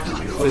you're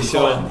comfortable with. For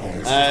sure.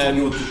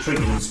 You're the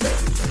triggering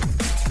inspector.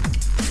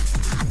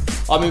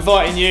 I'm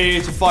inviting you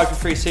to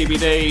 533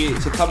 CBD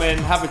to come in,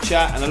 have a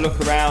chat and a look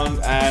around,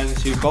 and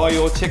to buy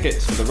your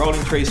tickets for the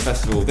Rolling Trees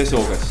Festival this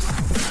August.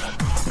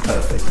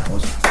 Perfect, that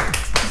was.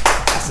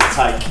 That's a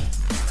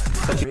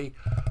take.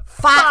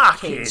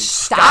 Fucking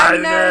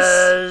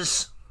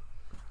stoners!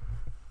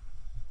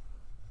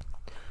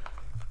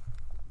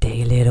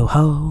 Dig a little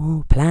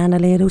hole, plant a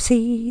little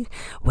seed,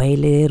 wait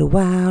a little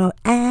while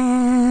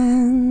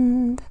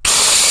and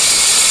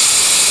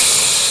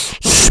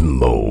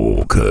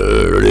Smoke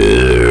a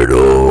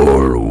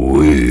little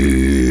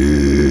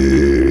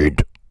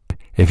weed.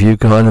 If you've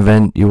got an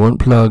event you want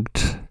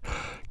plugged,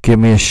 give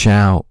me a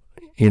shout,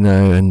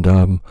 and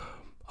I'll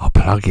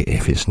plug it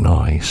if it's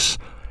nice.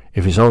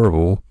 If it's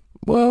horrible,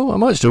 well, I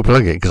might still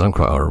plug it because I'm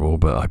quite horrible,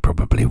 but I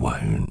probably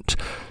won't.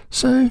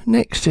 So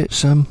next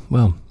it's, a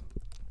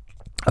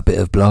bit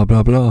of blah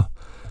blah blah.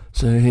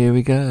 So here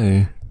we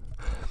go.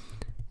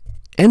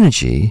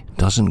 Energy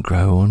doesn't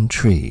grow on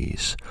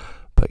trees,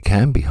 but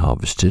can be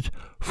harvested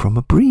from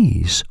a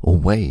breeze or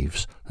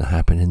waves that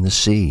happen in the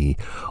sea,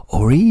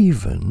 or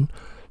even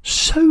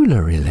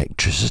solar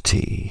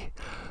electricity.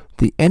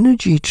 The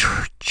Energy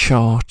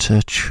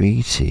Charter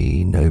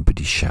Treaty,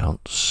 nobody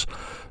shouts.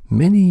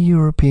 Many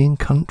European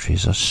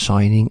countries are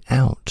signing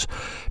out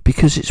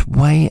because it's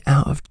way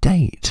out of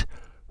date,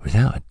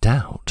 without a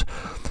doubt.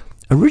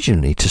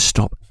 Originally to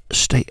stop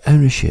state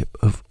ownership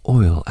of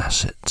oil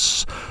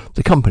assets.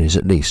 The companies,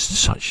 at least,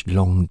 such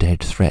long dead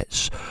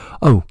threats.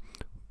 Oh,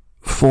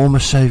 former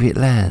Soviet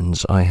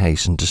lands, I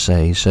hasten to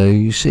say. So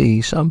you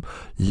see, some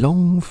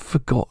long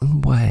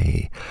forgotten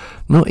way,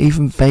 not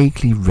even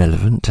vaguely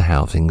relevant to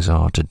how things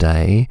are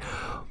today.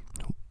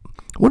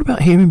 What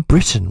about here in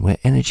Britain, where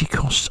energy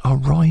costs are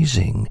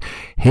rising?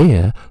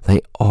 Here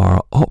they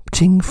are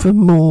opting for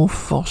more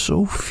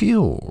fossil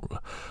fuel.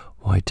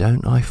 Why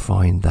don't I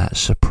find that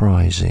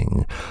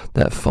surprising?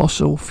 That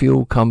fossil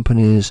fuel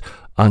companies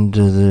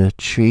under the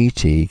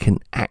treaty can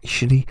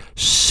actually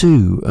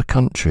sue a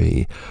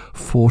country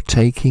for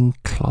taking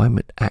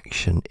climate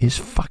action is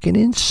fucking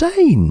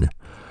insane.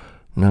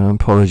 No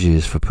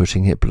apologies for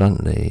putting it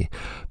bluntly,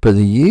 but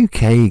the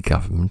UK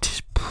government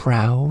is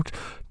proud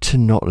to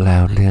not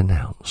loudly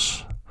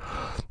announce.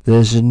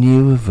 There's a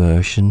newer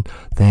version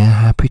they're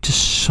happy to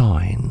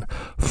sign.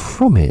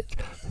 From it,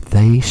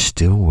 they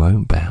still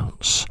won't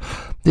bounce.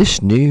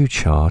 This new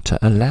charter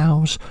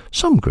allows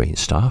some green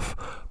stuff,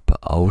 but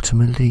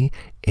ultimately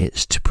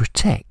it's to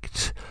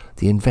protect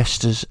the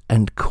investors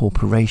and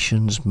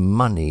corporations'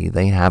 money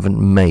they haven't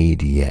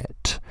made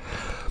yet.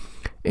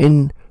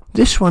 In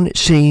this one it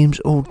seems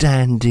all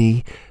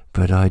dandy,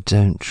 but I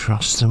don't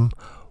trust them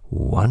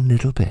one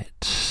little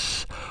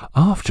bit.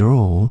 After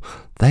all,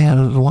 they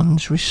are the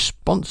ones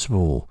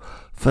responsible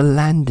for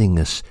landing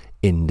us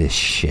in this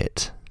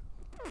shit.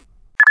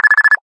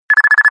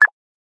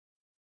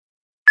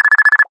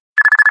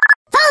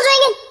 Phone's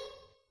ringing!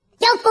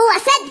 Yo, fool, I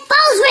said the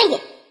phone's ringing!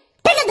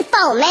 Pick up the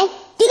phone, man! Do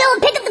you know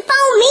what pick up the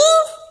phone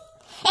means?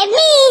 It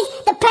means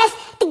to press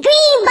the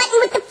green button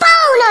with the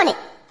phone on it!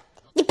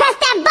 You press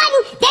that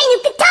button, then you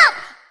can talk!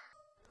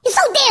 You're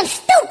so damn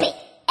stupid!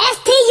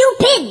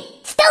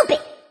 S-T-U-P-I-D!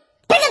 Stupid!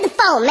 Pick up the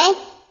phone, man!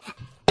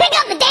 Pick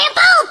up the damn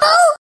phone,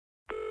 fool!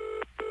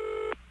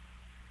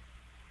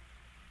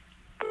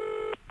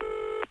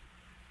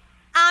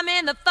 I'm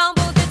in the phone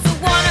booth, it's the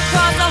one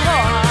across the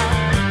hall.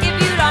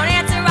 If you don't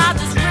answer, I'll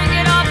just ring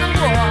it off the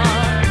wall.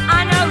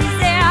 I know he's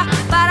there,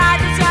 but I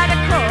just tried to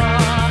call.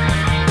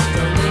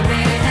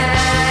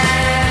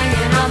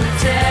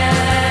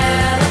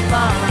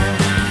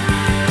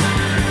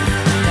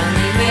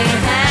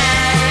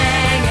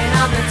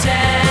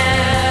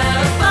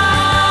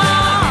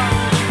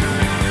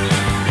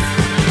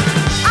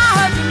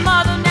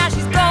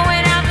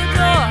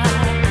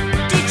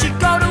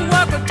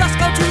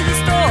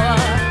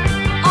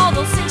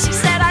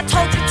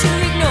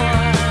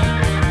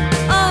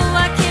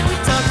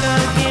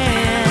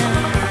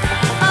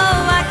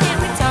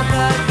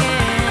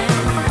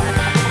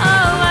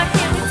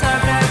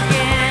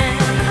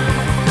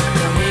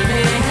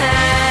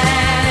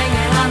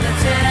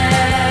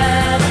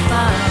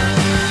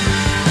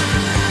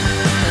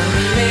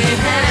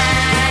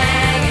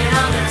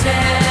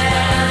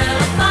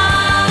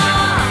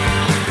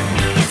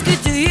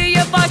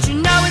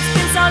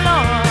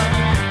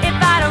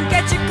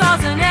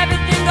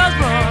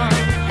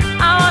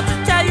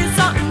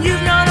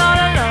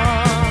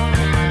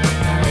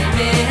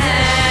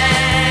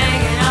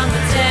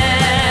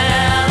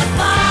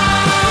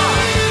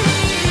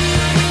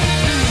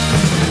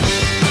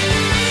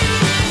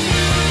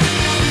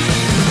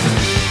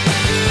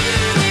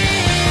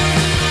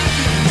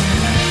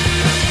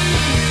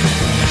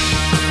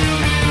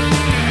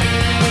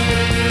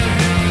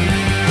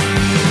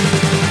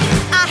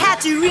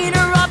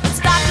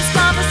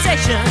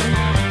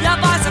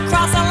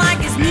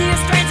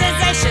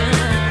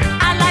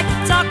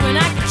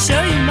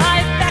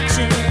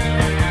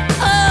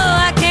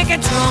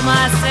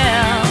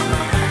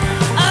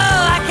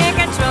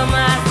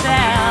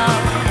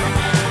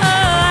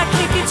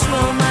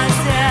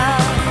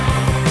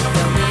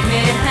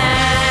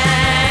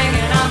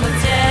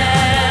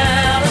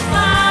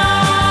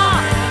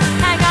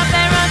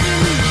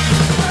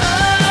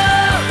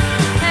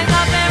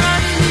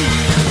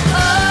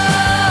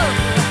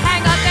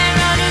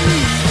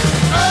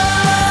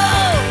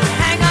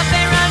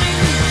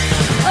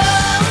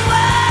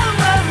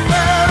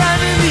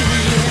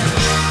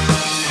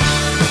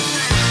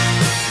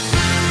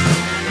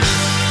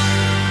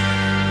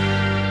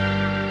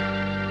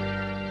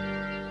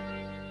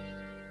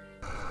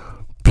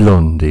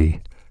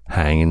 Blondie,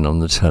 Hanging on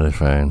the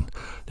Telephone.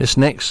 This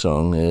next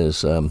song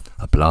is a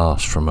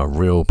blast from a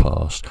real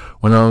past.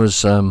 When I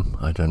was,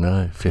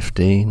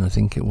 15, I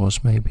think it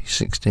was, maybe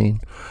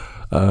 16,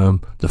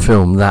 the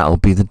film That'll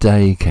Be the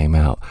Day came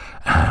out,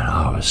 and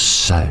I was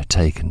so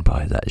taken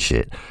by that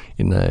shit,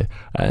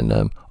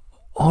 and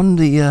on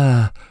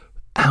the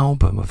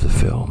album of the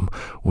film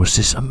was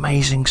this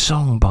amazing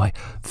song by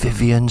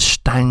Vivian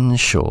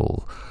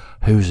Stanshall,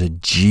 who's a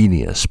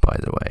genius, by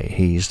the way.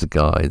 He's the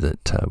guy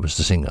that was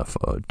the singer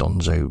for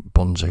Bonzo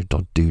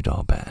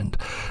Doodah Band.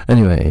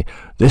 Anyway,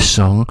 this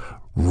song,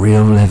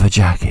 Real Leather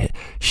Jacket,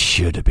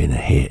 should have been a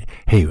hit.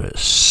 He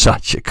was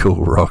such a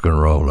cool rock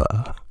and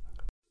roller.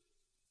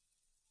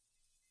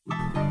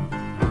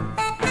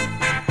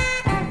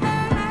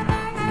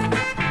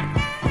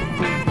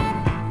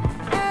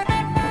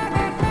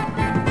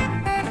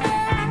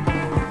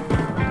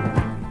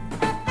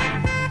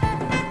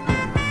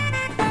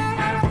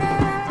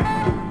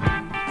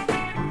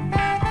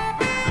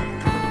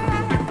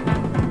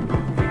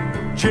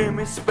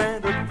 Jimmy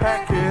spent a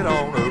packet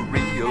on a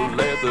real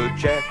leather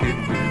jacket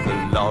with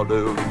a lot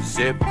of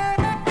zip.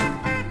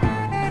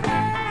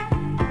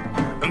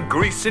 And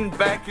greasing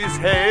back his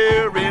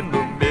hair in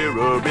the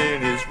mirror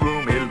in his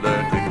room, he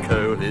learned to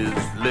curl his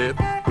lip.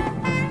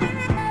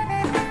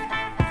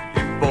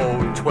 He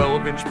bought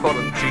 12-inch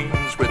bottom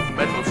jeans with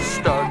metal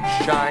studs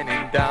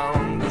shining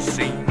down the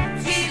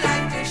seams. He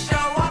liked to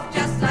show off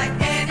just like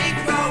any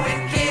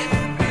growing kid.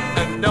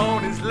 And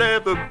on his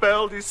leather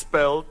belt he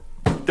spelled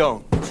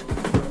don't.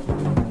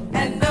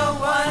 And no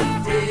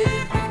one did.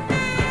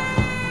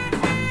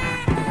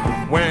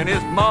 When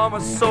his mama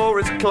saw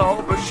his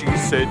clobber, she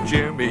said,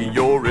 Jimmy,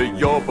 you're a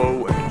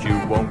yobbo and you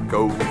won't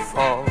go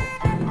far.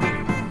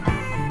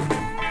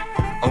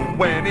 And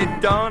when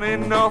he'd done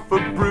enough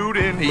of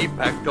brooding, he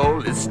packed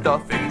all his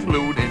stuff,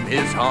 including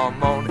his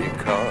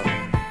harmonica.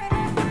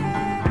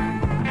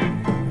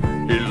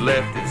 He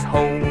left his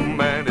home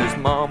and his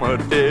mama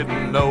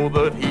didn't know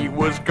that he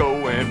was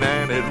going,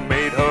 and it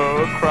made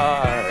her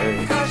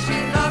cry. 'Cause she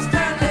lost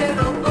her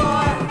little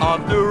boy.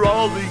 After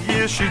all the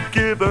years she'd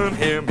given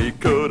him, he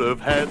could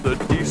have had the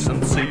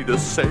decency to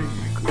say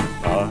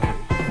goodbye.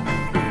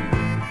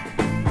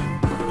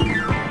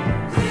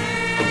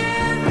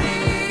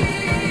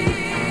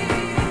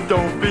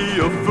 Don't be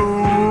a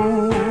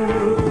fool.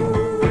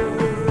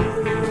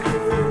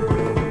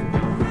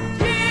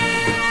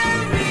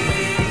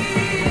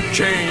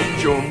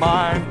 Change your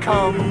mind,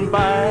 come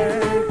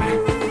back.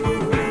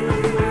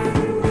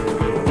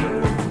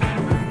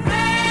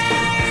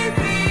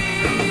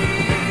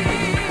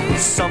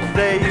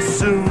 Someday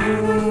soon.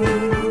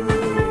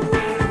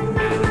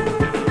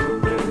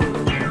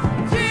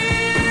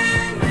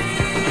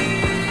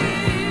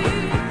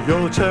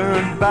 You'll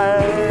turn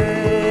bad.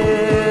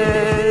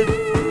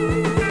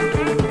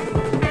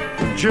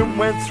 Jim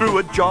went through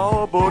a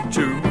job or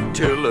two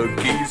till a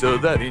geezer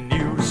that he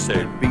knew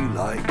said, be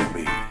like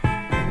me.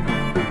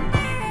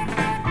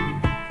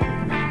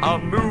 I'll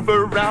move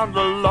around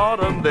a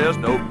lot and there's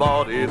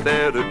nobody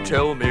there to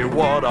tell me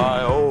what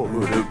I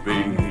ought to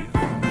be.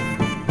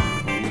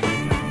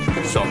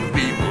 Some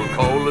people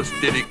call us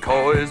diddy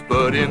coys,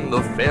 but in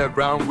the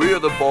fairground we're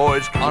the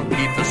boys, can't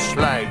keep the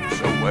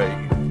slags away.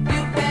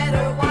 You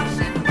better wash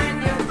it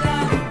when you're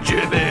done.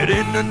 Jib it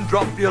in and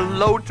drop your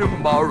load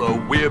tomorrow.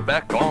 We're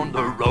back on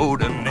the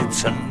road and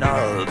it's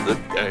another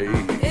day.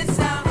 It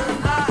sounds a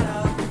lot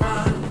of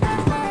fun.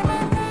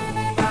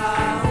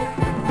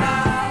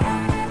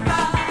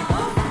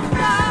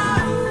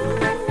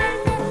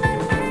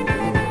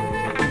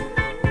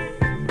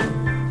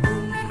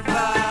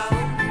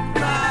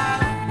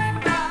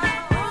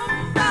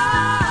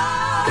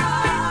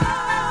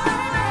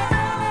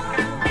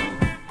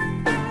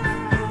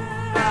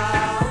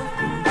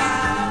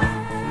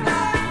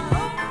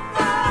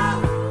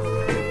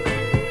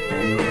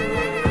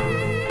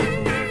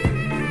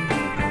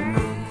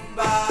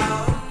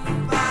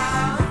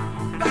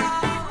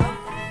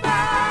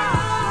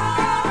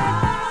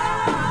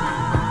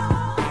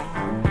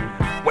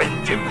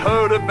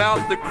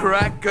 About the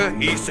cracker,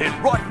 he said,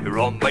 right, you're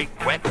on, mate,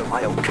 Quacker,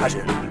 my old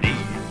cousin,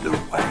 lead the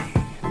way.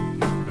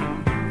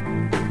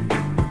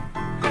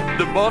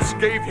 The boss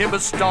gave him a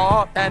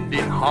start, and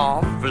in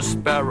half a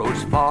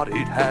sparrow's fart,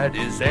 he'd had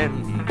his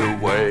end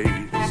away. He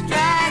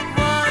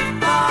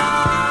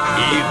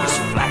was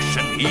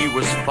flashing, he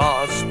was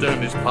fast,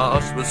 and his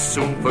past was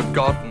soon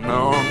forgotten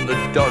on the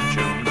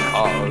dodging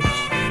cars.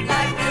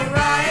 Like the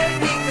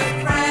riot he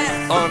could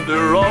press.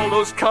 Under all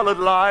those colored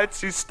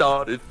lights, he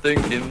started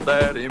thinking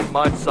that he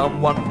might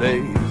some one day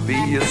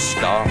be a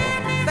star.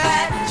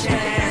 Fat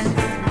chance.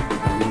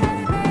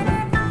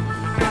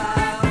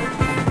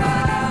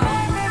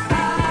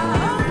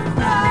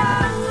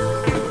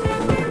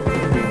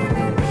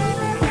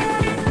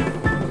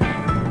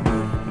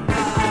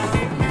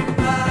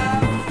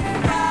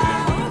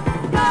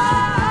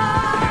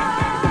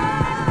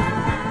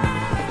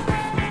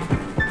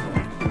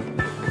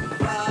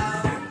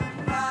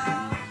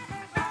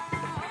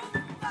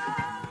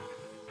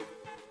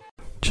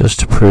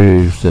 Just to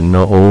prove that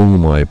not all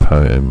my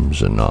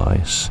poems are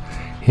nice,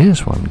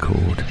 Here's one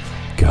called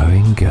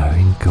Going,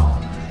 Going,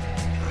 Gone.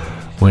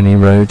 When he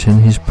wrote in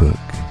his book,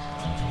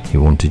 he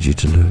wanted you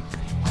to look.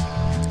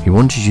 He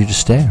wanted you to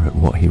stare at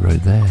what he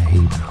wrote there. He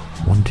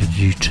wanted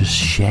you to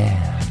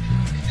share,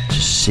 to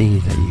see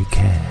that you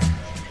care.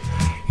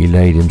 He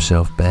laid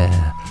himself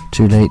bare,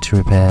 too late to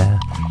repair.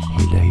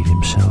 He laid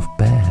himself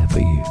bare,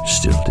 but you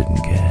still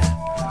didn't care.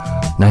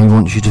 Now he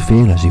wants you to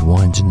feel as he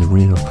winds in the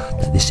reel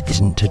that this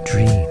isn't a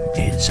dream,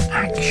 it's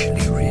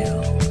actually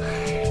real.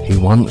 He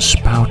once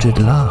spouted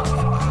love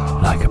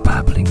like a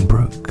babbling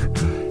brook.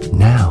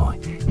 Now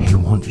he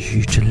wants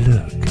you to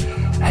look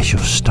as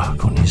you're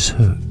stuck on his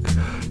hook.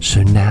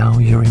 So now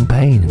you're in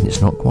pain and it's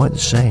not quite the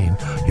same.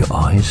 Your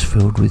eyes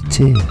filled with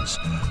tears.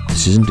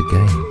 This isn't a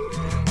game.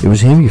 It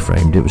was him you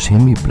framed, it was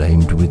him you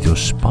blamed with your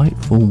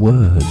spiteful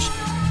words.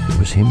 It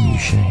was him you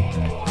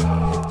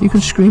shamed. You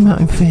can scream out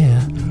in fear,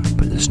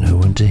 but there's no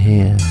one to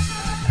hear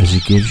as he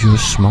gives you a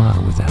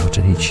smile without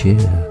any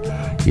cheer.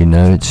 You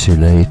know it's too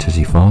late as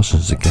he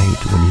fastens the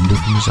gate when you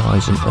look in his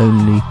eyes and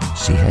only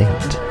see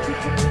hate.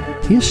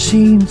 He has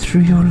seen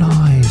through your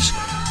lies.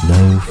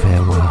 No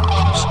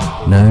farewells,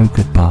 no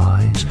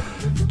goodbyes,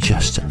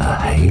 just a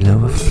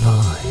halo of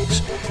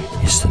flies.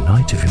 It's the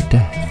night of your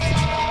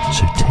death,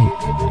 so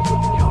take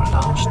your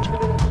last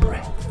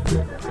breath.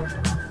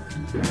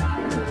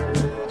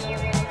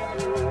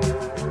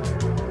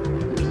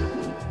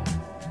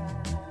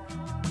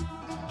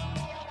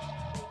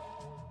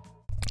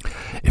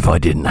 If I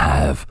didn't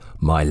have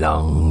my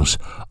lungs,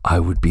 I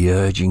would be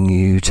urging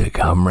you to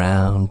come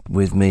round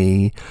with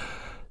me,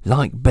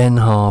 like Ben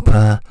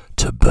Harper,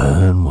 to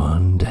burn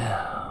one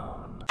down.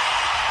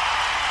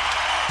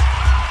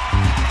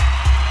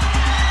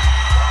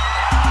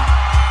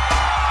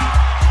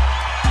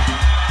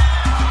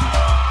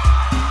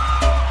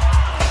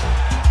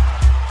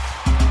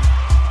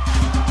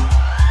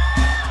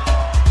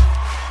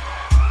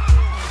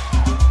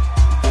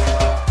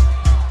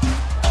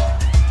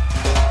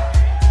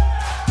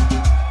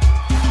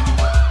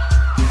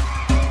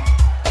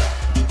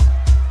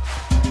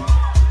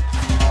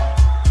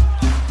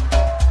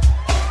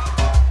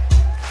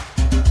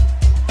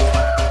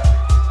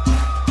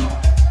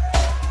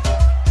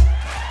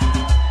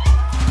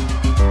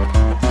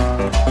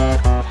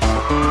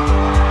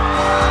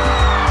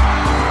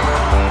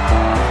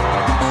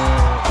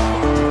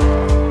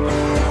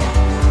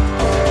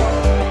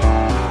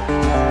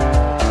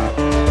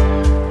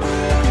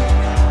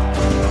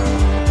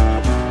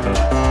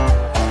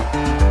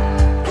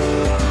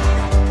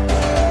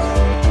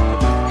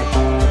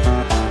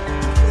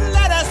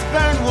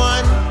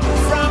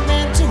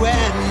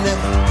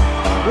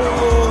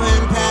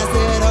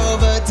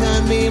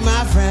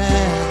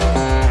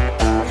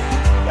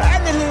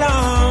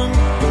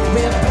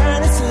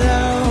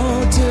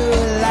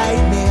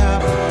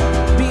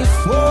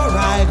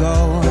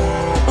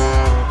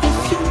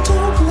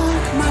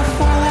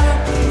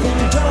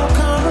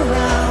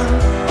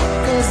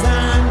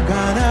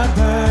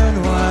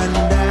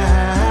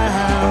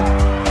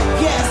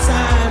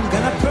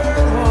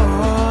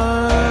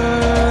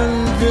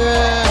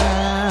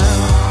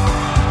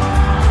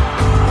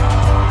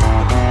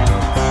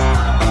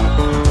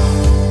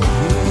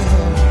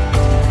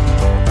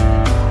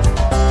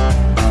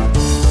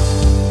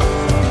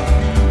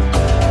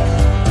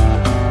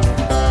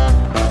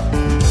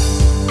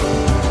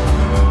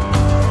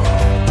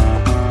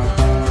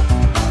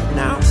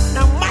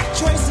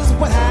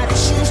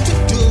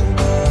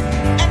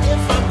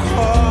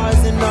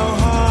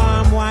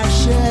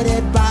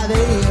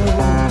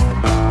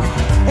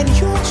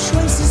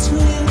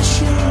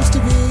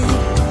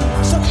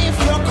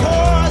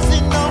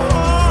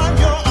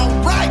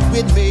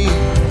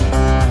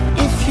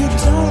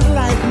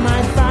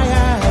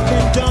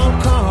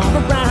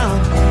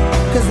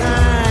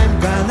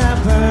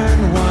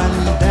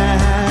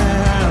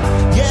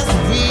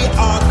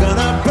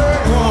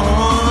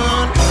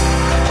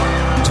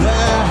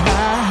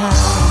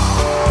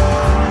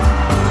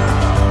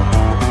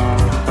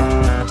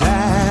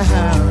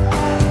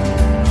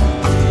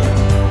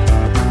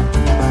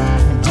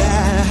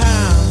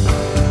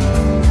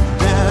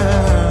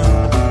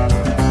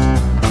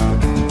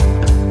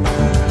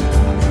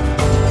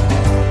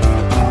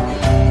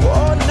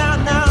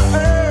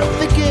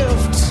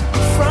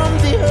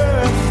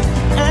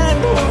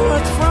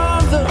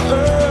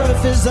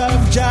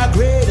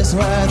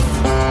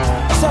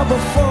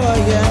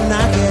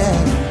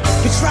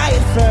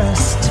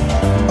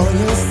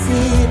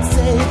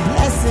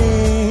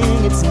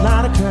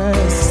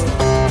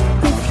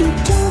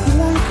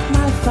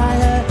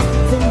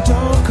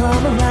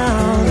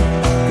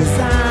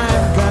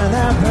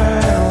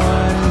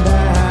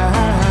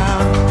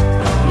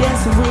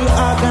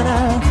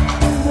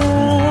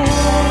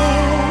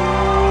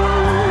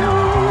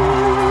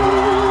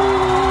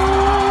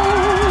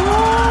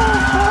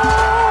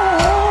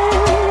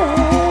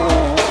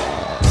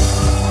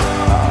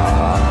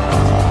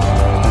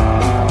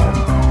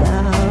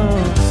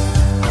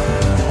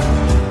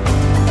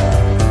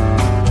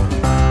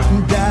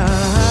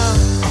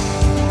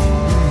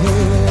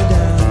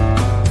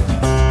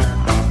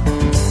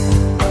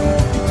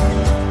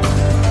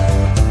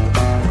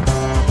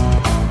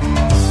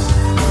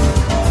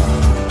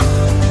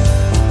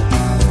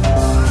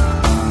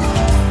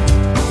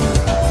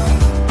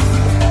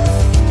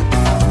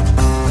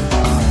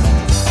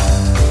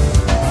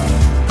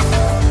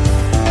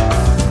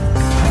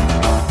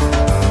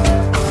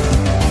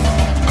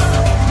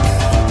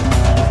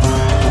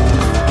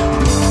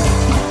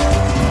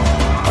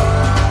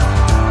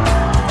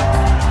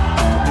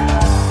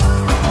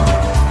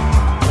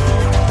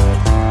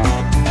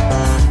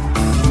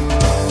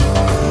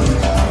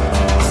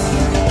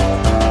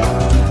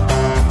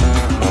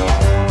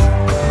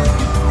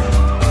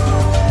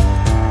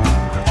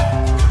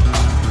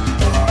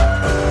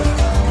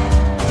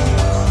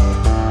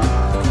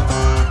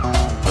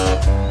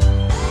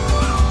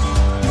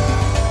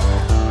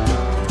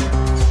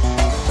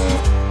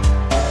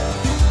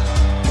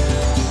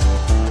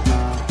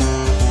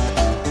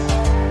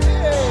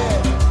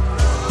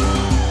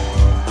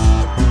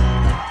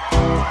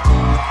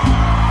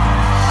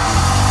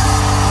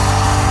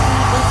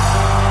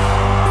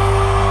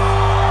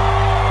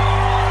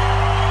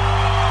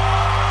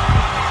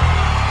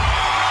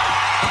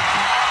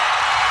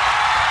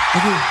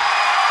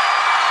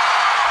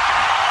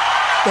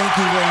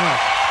 Thank you very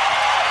much.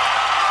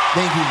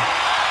 Thank you.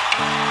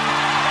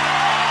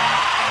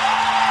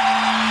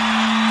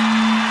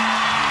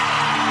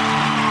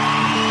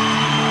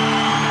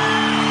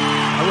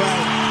 All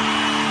right.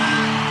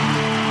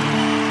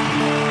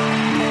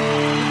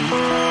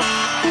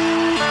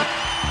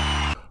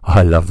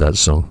 I love that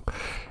song.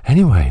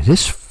 Anyway,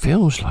 this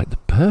feels like the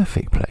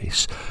perfect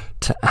place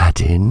to add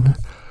in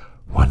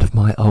one of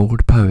my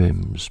old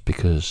poems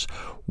because,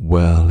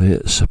 well,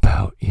 it's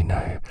about,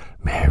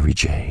 Mary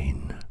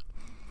Jane.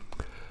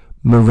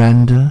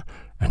 Miranda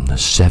and the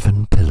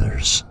 7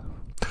 Pillars.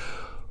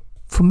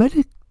 For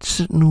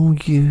medicinal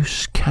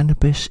use,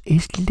 cannabis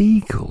is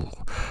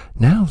legal.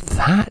 Now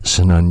that's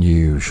an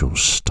unusual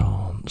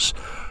stance.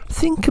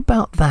 Think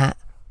about that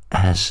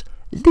as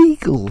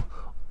legal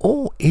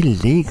or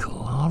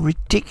illegal are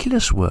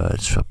ridiculous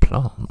words for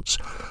plants.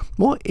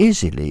 What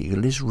is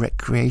illegal is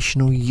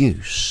recreational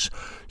use,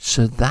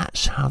 so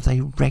that's how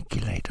they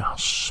regulate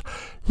us.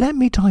 Let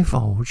me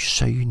divulge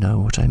so you know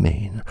what I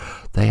mean.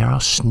 They are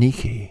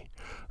sneaky.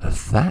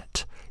 Of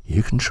that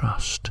you can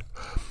trust.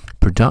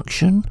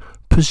 Production,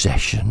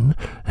 possession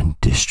and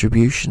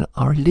distribution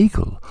are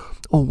illegal,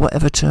 or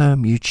whatever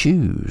term you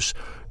choose.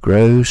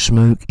 Grow,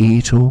 smoke,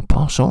 eat or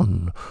pass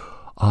on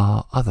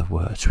are other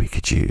words we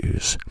could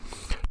use.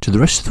 To the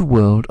rest of the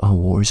world our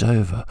war is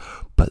over,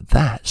 but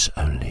that's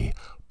only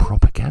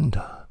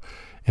propaganda.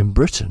 In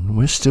Britain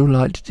we're still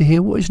likely to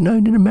hear what is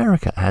known in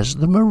America as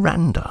the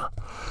Miranda.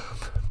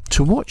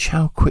 To watch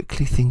how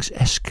quickly things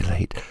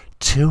escalate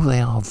till they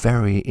are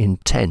very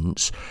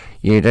intense,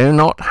 you do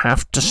not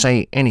have to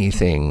say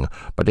anything,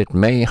 but it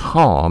may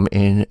harm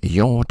in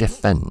your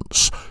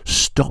defence.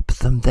 Stop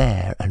them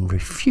there and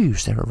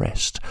refuse their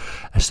arrest,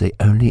 as they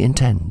only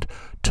intend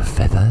to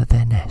feather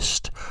their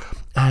nest.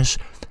 As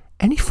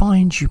any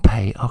fines you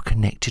pay are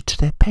connected to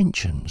their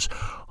pensions,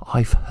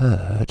 I've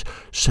heard,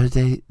 so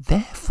they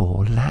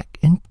therefore lack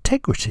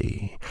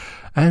integrity,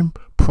 and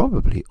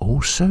probably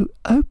also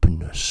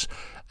openness,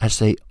 as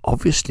they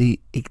obviously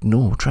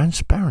ignore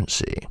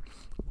transparency.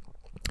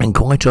 And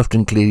quite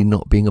often clearly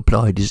not being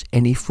applied is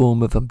any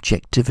form of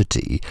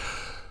objectivity.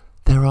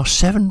 There are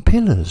 7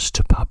 pillars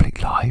to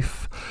public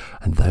life,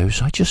 and those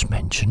I just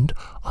mentioned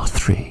are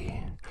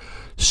 3.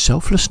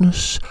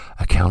 Selflessness,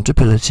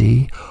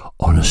 accountability,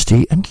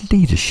 honesty and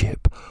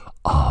leadership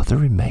are the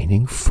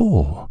remaining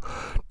 4.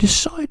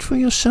 Decide for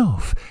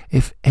yourself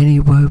if any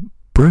were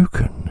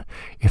broken,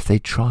 if they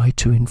try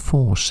to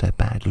enforce their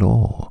bad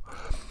law.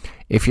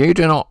 If you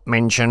do not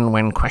mention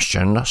when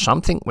questioned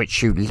something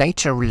which you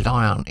later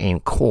rely on in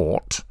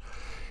court,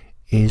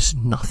 is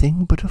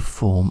nothing but a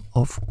form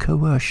of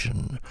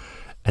coercion,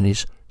 and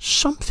is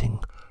something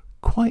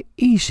quite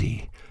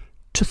easy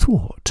to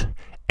thwart.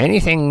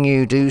 Anything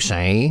you do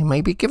say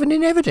may be given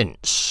in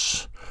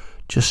evidence.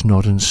 Just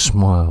nod and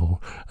smile,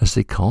 as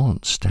they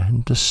can't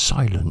stand the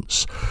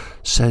silence.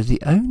 So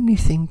the only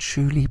thing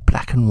truly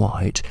black and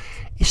white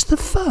is the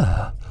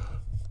fur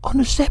on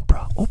a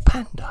zebra or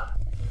panda.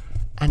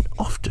 And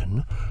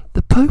often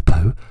the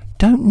popo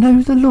don't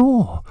know the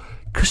law,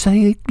 because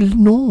they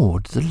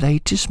ignored the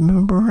latest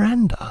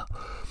memoranda.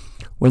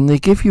 When they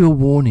give you a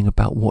warning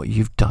about what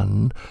you've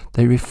done,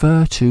 they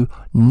refer to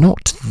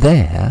not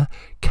their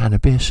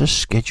cannabis as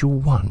Schedule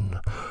 1.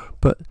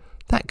 But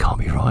that can't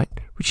be right,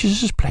 which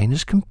is as plain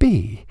as can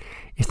be.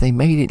 If they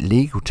made it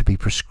legal to be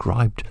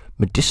prescribed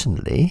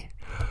medicinally,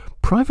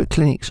 private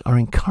clinics are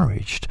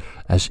encouraged,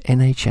 as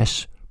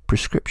NHS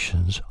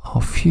prescriptions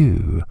are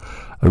few,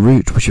 a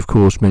route which of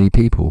course many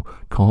people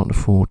can't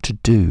afford to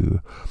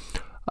do.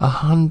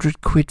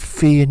 £100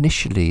 fee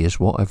initially is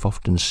what I've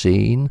often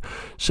seen,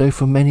 so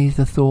for many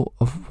the thought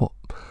of what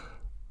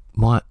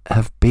might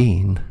have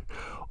been,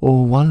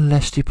 or one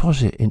less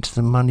deposit into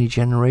the money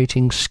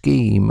generating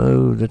scheme.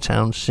 Oh, the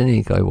town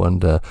cynic, I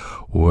wonder,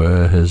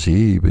 where has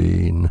he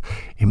been?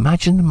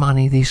 Imagine the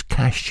money these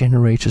cash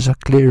generators are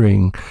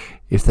clearing.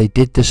 If they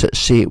did this at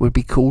sea, it would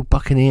be called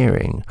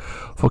buccaneering.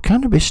 For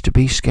cannabis to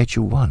be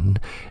Schedule 1,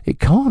 it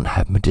can't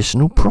have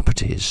medicinal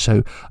properties,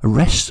 so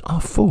arrests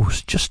are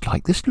forced just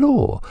like this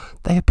law.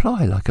 They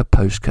apply like a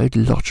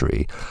postcode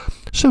lottery.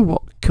 So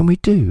what can we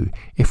do?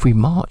 If we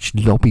march,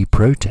 lobby,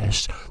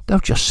 protest, they'll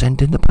just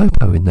send in the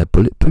popo in their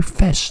bulletproof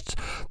vests.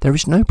 There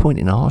is no point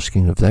in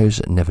asking of those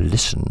that never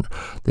listen.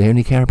 They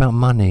only care about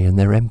money and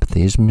their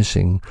empathy is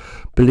missing.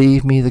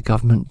 Believe me, the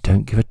government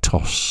don't give a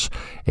toss,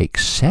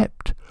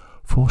 except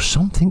for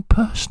something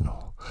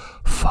personal,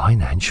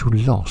 financial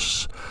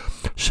loss.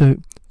 So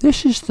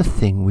this is the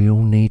thing we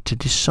all need to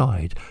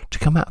decide, to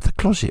come out of the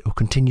closet or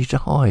continue to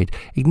hide.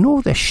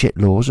 Ignore their shit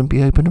laws and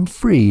be open and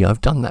free.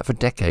 I've done that for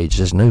decades.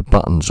 There's no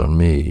buttons on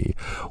me.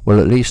 Well,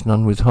 at least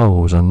none with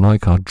holes,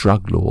 unlike our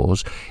drug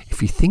laws.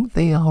 If you think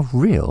they are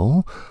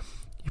real,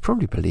 you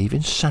probably believe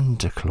in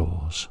Santa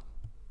Claus.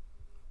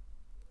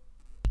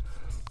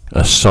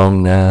 A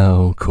song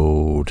now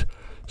called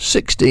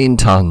 16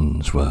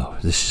 tons. Well,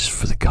 this is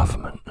for the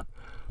government.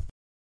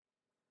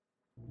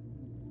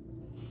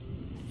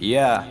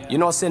 Yeah, you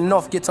know, say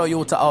enough get our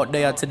youth out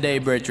there today,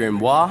 brethren,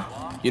 what?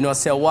 You know,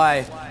 say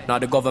why? Now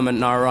the government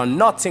now run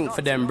nothing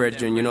for them,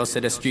 brethren. You know,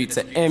 say the streets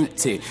are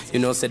empty. You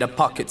know, say the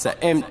pockets are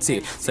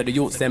empty. So the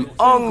youths them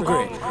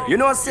hungry. You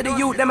know, say the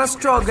youth them are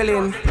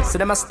struggling. So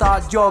them a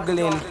start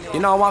juggling. You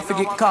know, I want to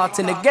get caught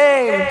in the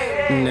game.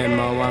 Them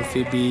I want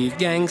to be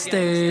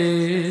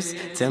gangsters.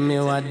 Tell me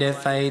what they're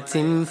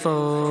fighting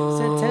for.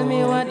 So tell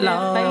me what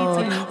they're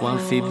fighting for.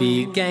 Want to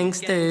be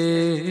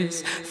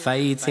gangsters,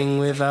 fighting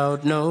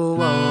without no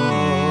war.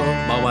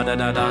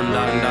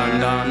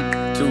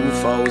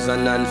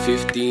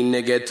 2015,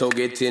 they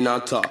getting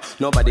hotter.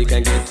 Nobody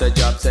can get a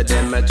job, so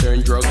them a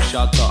turn drug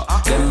shotter.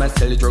 Them a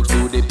sell drugs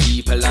to the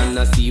people and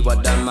I see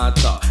what them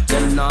matter.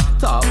 Them not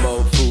talk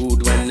about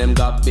food when them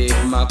got big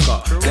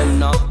maca. Them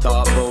not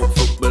talk about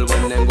football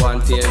when them go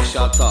and take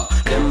shatter.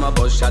 Them a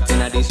bus shot in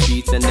the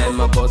streets and them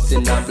a bus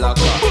in the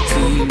blocker.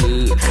 See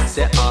me,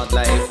 say hard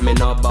life, me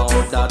no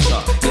about that.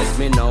 Yes,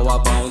 me know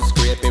about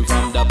scraping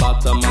from the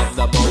bottom of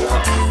the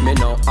butter. Me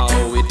know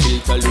how it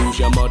feels to lose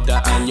your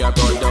mother and your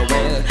brother.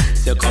 Well,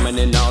 say coming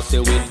in now, say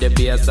with the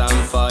bass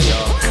and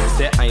fire.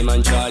 Say I'm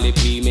on Charlie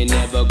P, me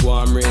never go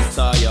and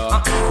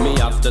retire. Me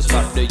have to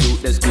stop the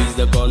youth, they squeeze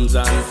the guns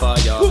and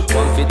fire.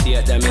 One fit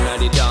take them in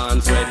the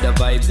dance, where the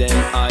vibes them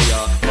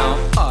higher. Now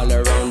all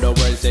around the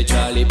world say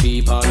Charlie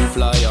P on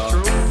flyer.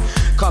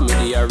 Come in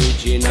the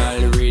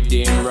original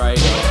rhythm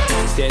rider.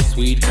 Say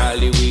sweet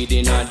Cali weed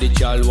in the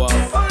chalwa.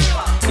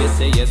 You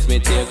say yes, me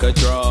take a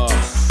draw.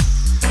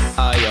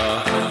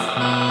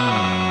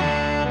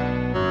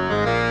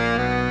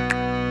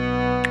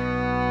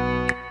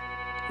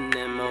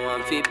 Them I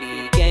want to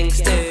be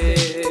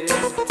gangsters.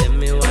 Tell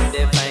me what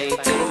they're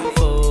fighting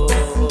for.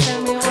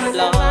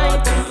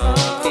 Lord, them I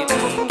want to be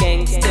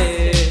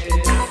gangsters,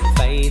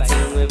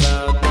 fighting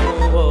without no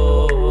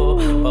war.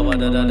 But what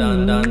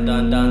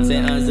dun say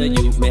as a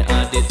youth me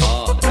had it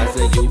hard. As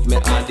a youth me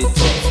had it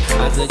tough.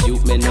 As a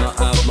youth me not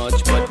have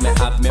much, but me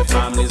have me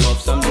families up.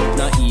 Some youth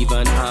not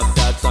even have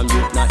that. Some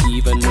youth not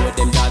even know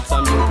them dad.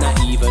 Some youth not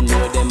even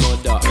know them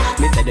mother.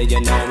 Me tell you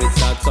now it's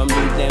not. Some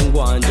youth them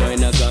go and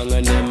join a gang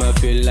and them a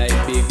feel like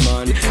big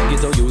man.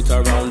 Get a youth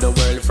around the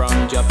world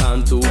from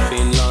Japan to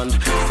Finland.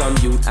 Some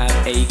youth have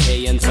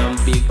AK and some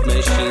big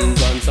machine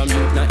guns. Some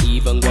youth not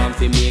even go and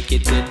make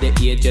it to the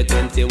age of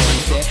 21.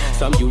 Say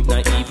some youth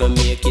not even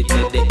make it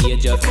to the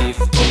age of 15.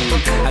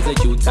 As a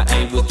youth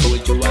I was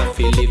told you have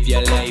to live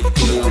your life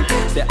clean.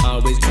 They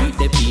always treat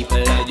the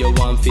people like you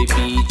want to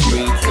be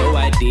treated. So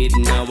I did,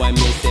 now I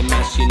miss them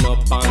mashing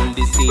up on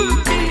the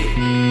scene.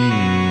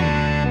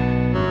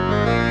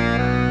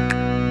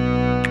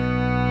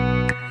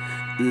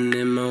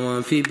 Them I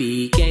want to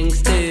be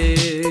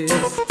gangsters.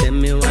 Tell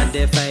me what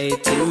they're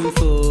fighting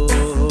for.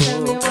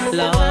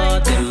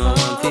 Lord, them I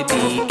want to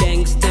be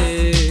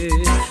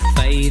gangsters,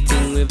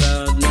 fighting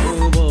without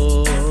no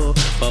war.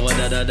 But what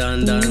dun.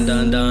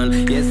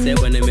 Yes, say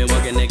when me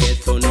walk in the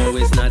ghetto, no,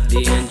 it's not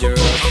dangerous.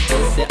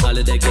 Yes, say all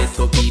of the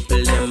ghetto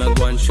people, them a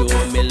go and show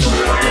me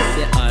love. Yes,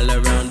 say all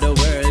around the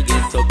world,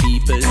 ghetto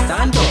people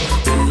stand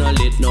up. We no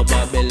let no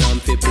Babylon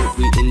fi put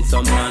we in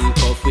some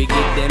handcuff. We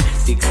give them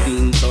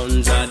 16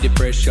 tons of the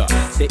pressure.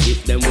 Say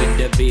hit them with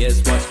the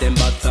bass, watch them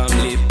bottom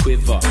lip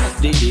quiver.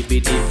 The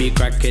dibby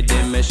cracker,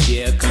 them a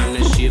shake and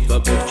a shiver.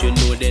 But you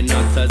know they're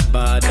not as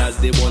bad as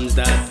the ones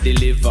that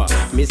deliver.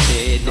 Me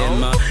say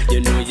them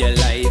you know your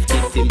life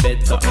getting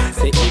better.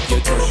 Say if you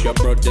trust your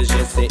brothers,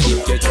 just say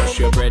if you trust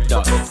your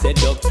brother. Say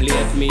don't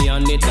plate me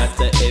on it, that's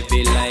a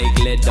heavy like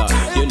leather.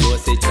 You know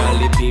say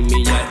Charlie P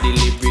me a the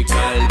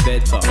lyrical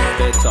better.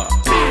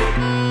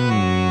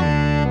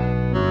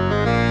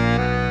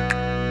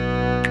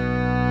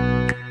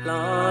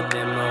 Lord,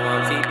 them I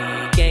want to be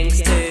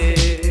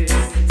gangsters.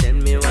 Tell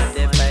me what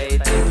they're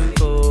fighting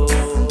for.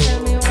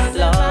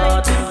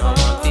 Lord, them I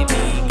want to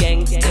be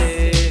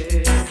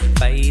gangsters,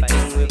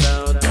 fighting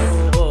without no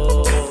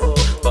war.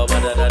 But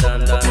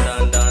dun.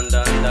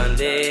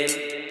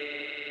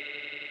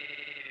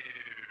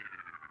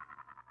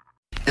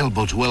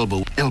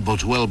 Elbow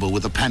to elbow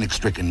with the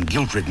panic-stricken,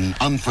 guilt-ridden,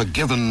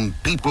 unforgiven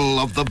people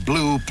of the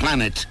blue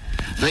planet.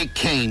 They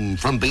came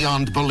from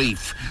beyond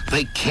belief.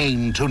 They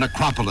came to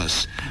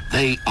Necropolis.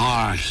 They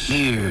are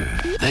here.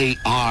 They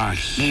are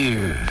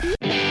here.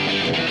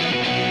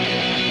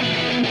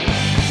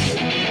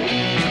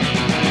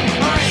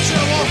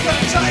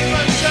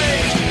 Entertainment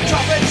scenes,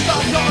 dropping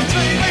stuff on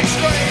TV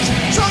screens,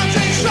 times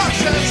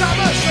instructions and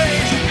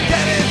machines,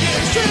 getting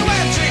used to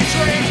empty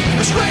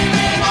dreams,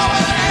 screaming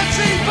over an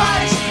empty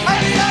face,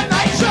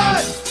 alienation.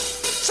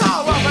 So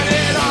often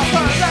in our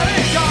first let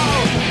it go,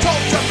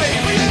 talk to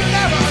people you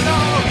never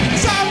know,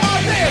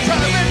 someone here to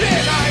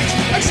eliminate,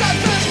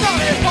 acceptance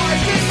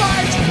nullifies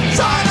debate,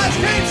 silence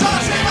keeps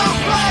us in our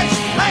place,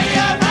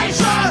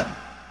 alienation.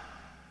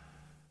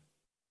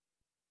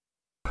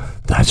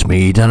 That's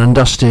me done and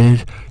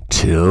dusted.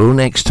 Till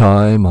next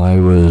time, I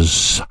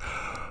was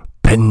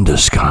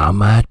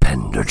Benderskum at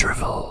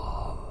BENDERDRIVEL.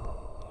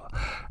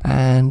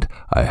 And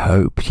I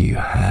hope you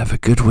have a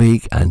good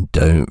week, and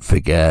don't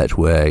forget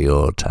where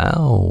your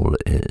towel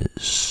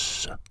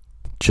is.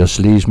 Just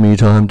leaves me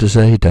time to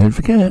say, don't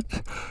forget,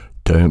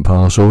 don't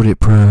pass audit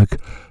prog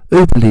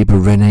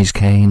Uberlieber Rene's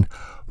Kane,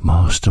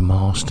 Master,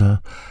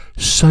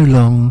 so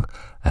long,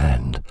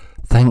 and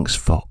thanks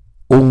for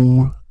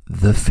all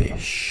the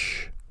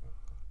fish.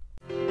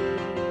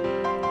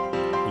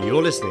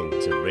 You're listening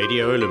to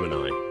Radio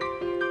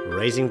Illumini,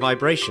 raising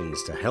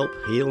vibrations to help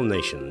heal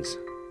nations.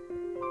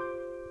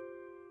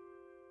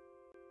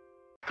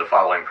 The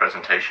following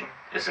presentation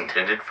is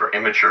intended for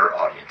immature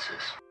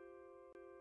audiences.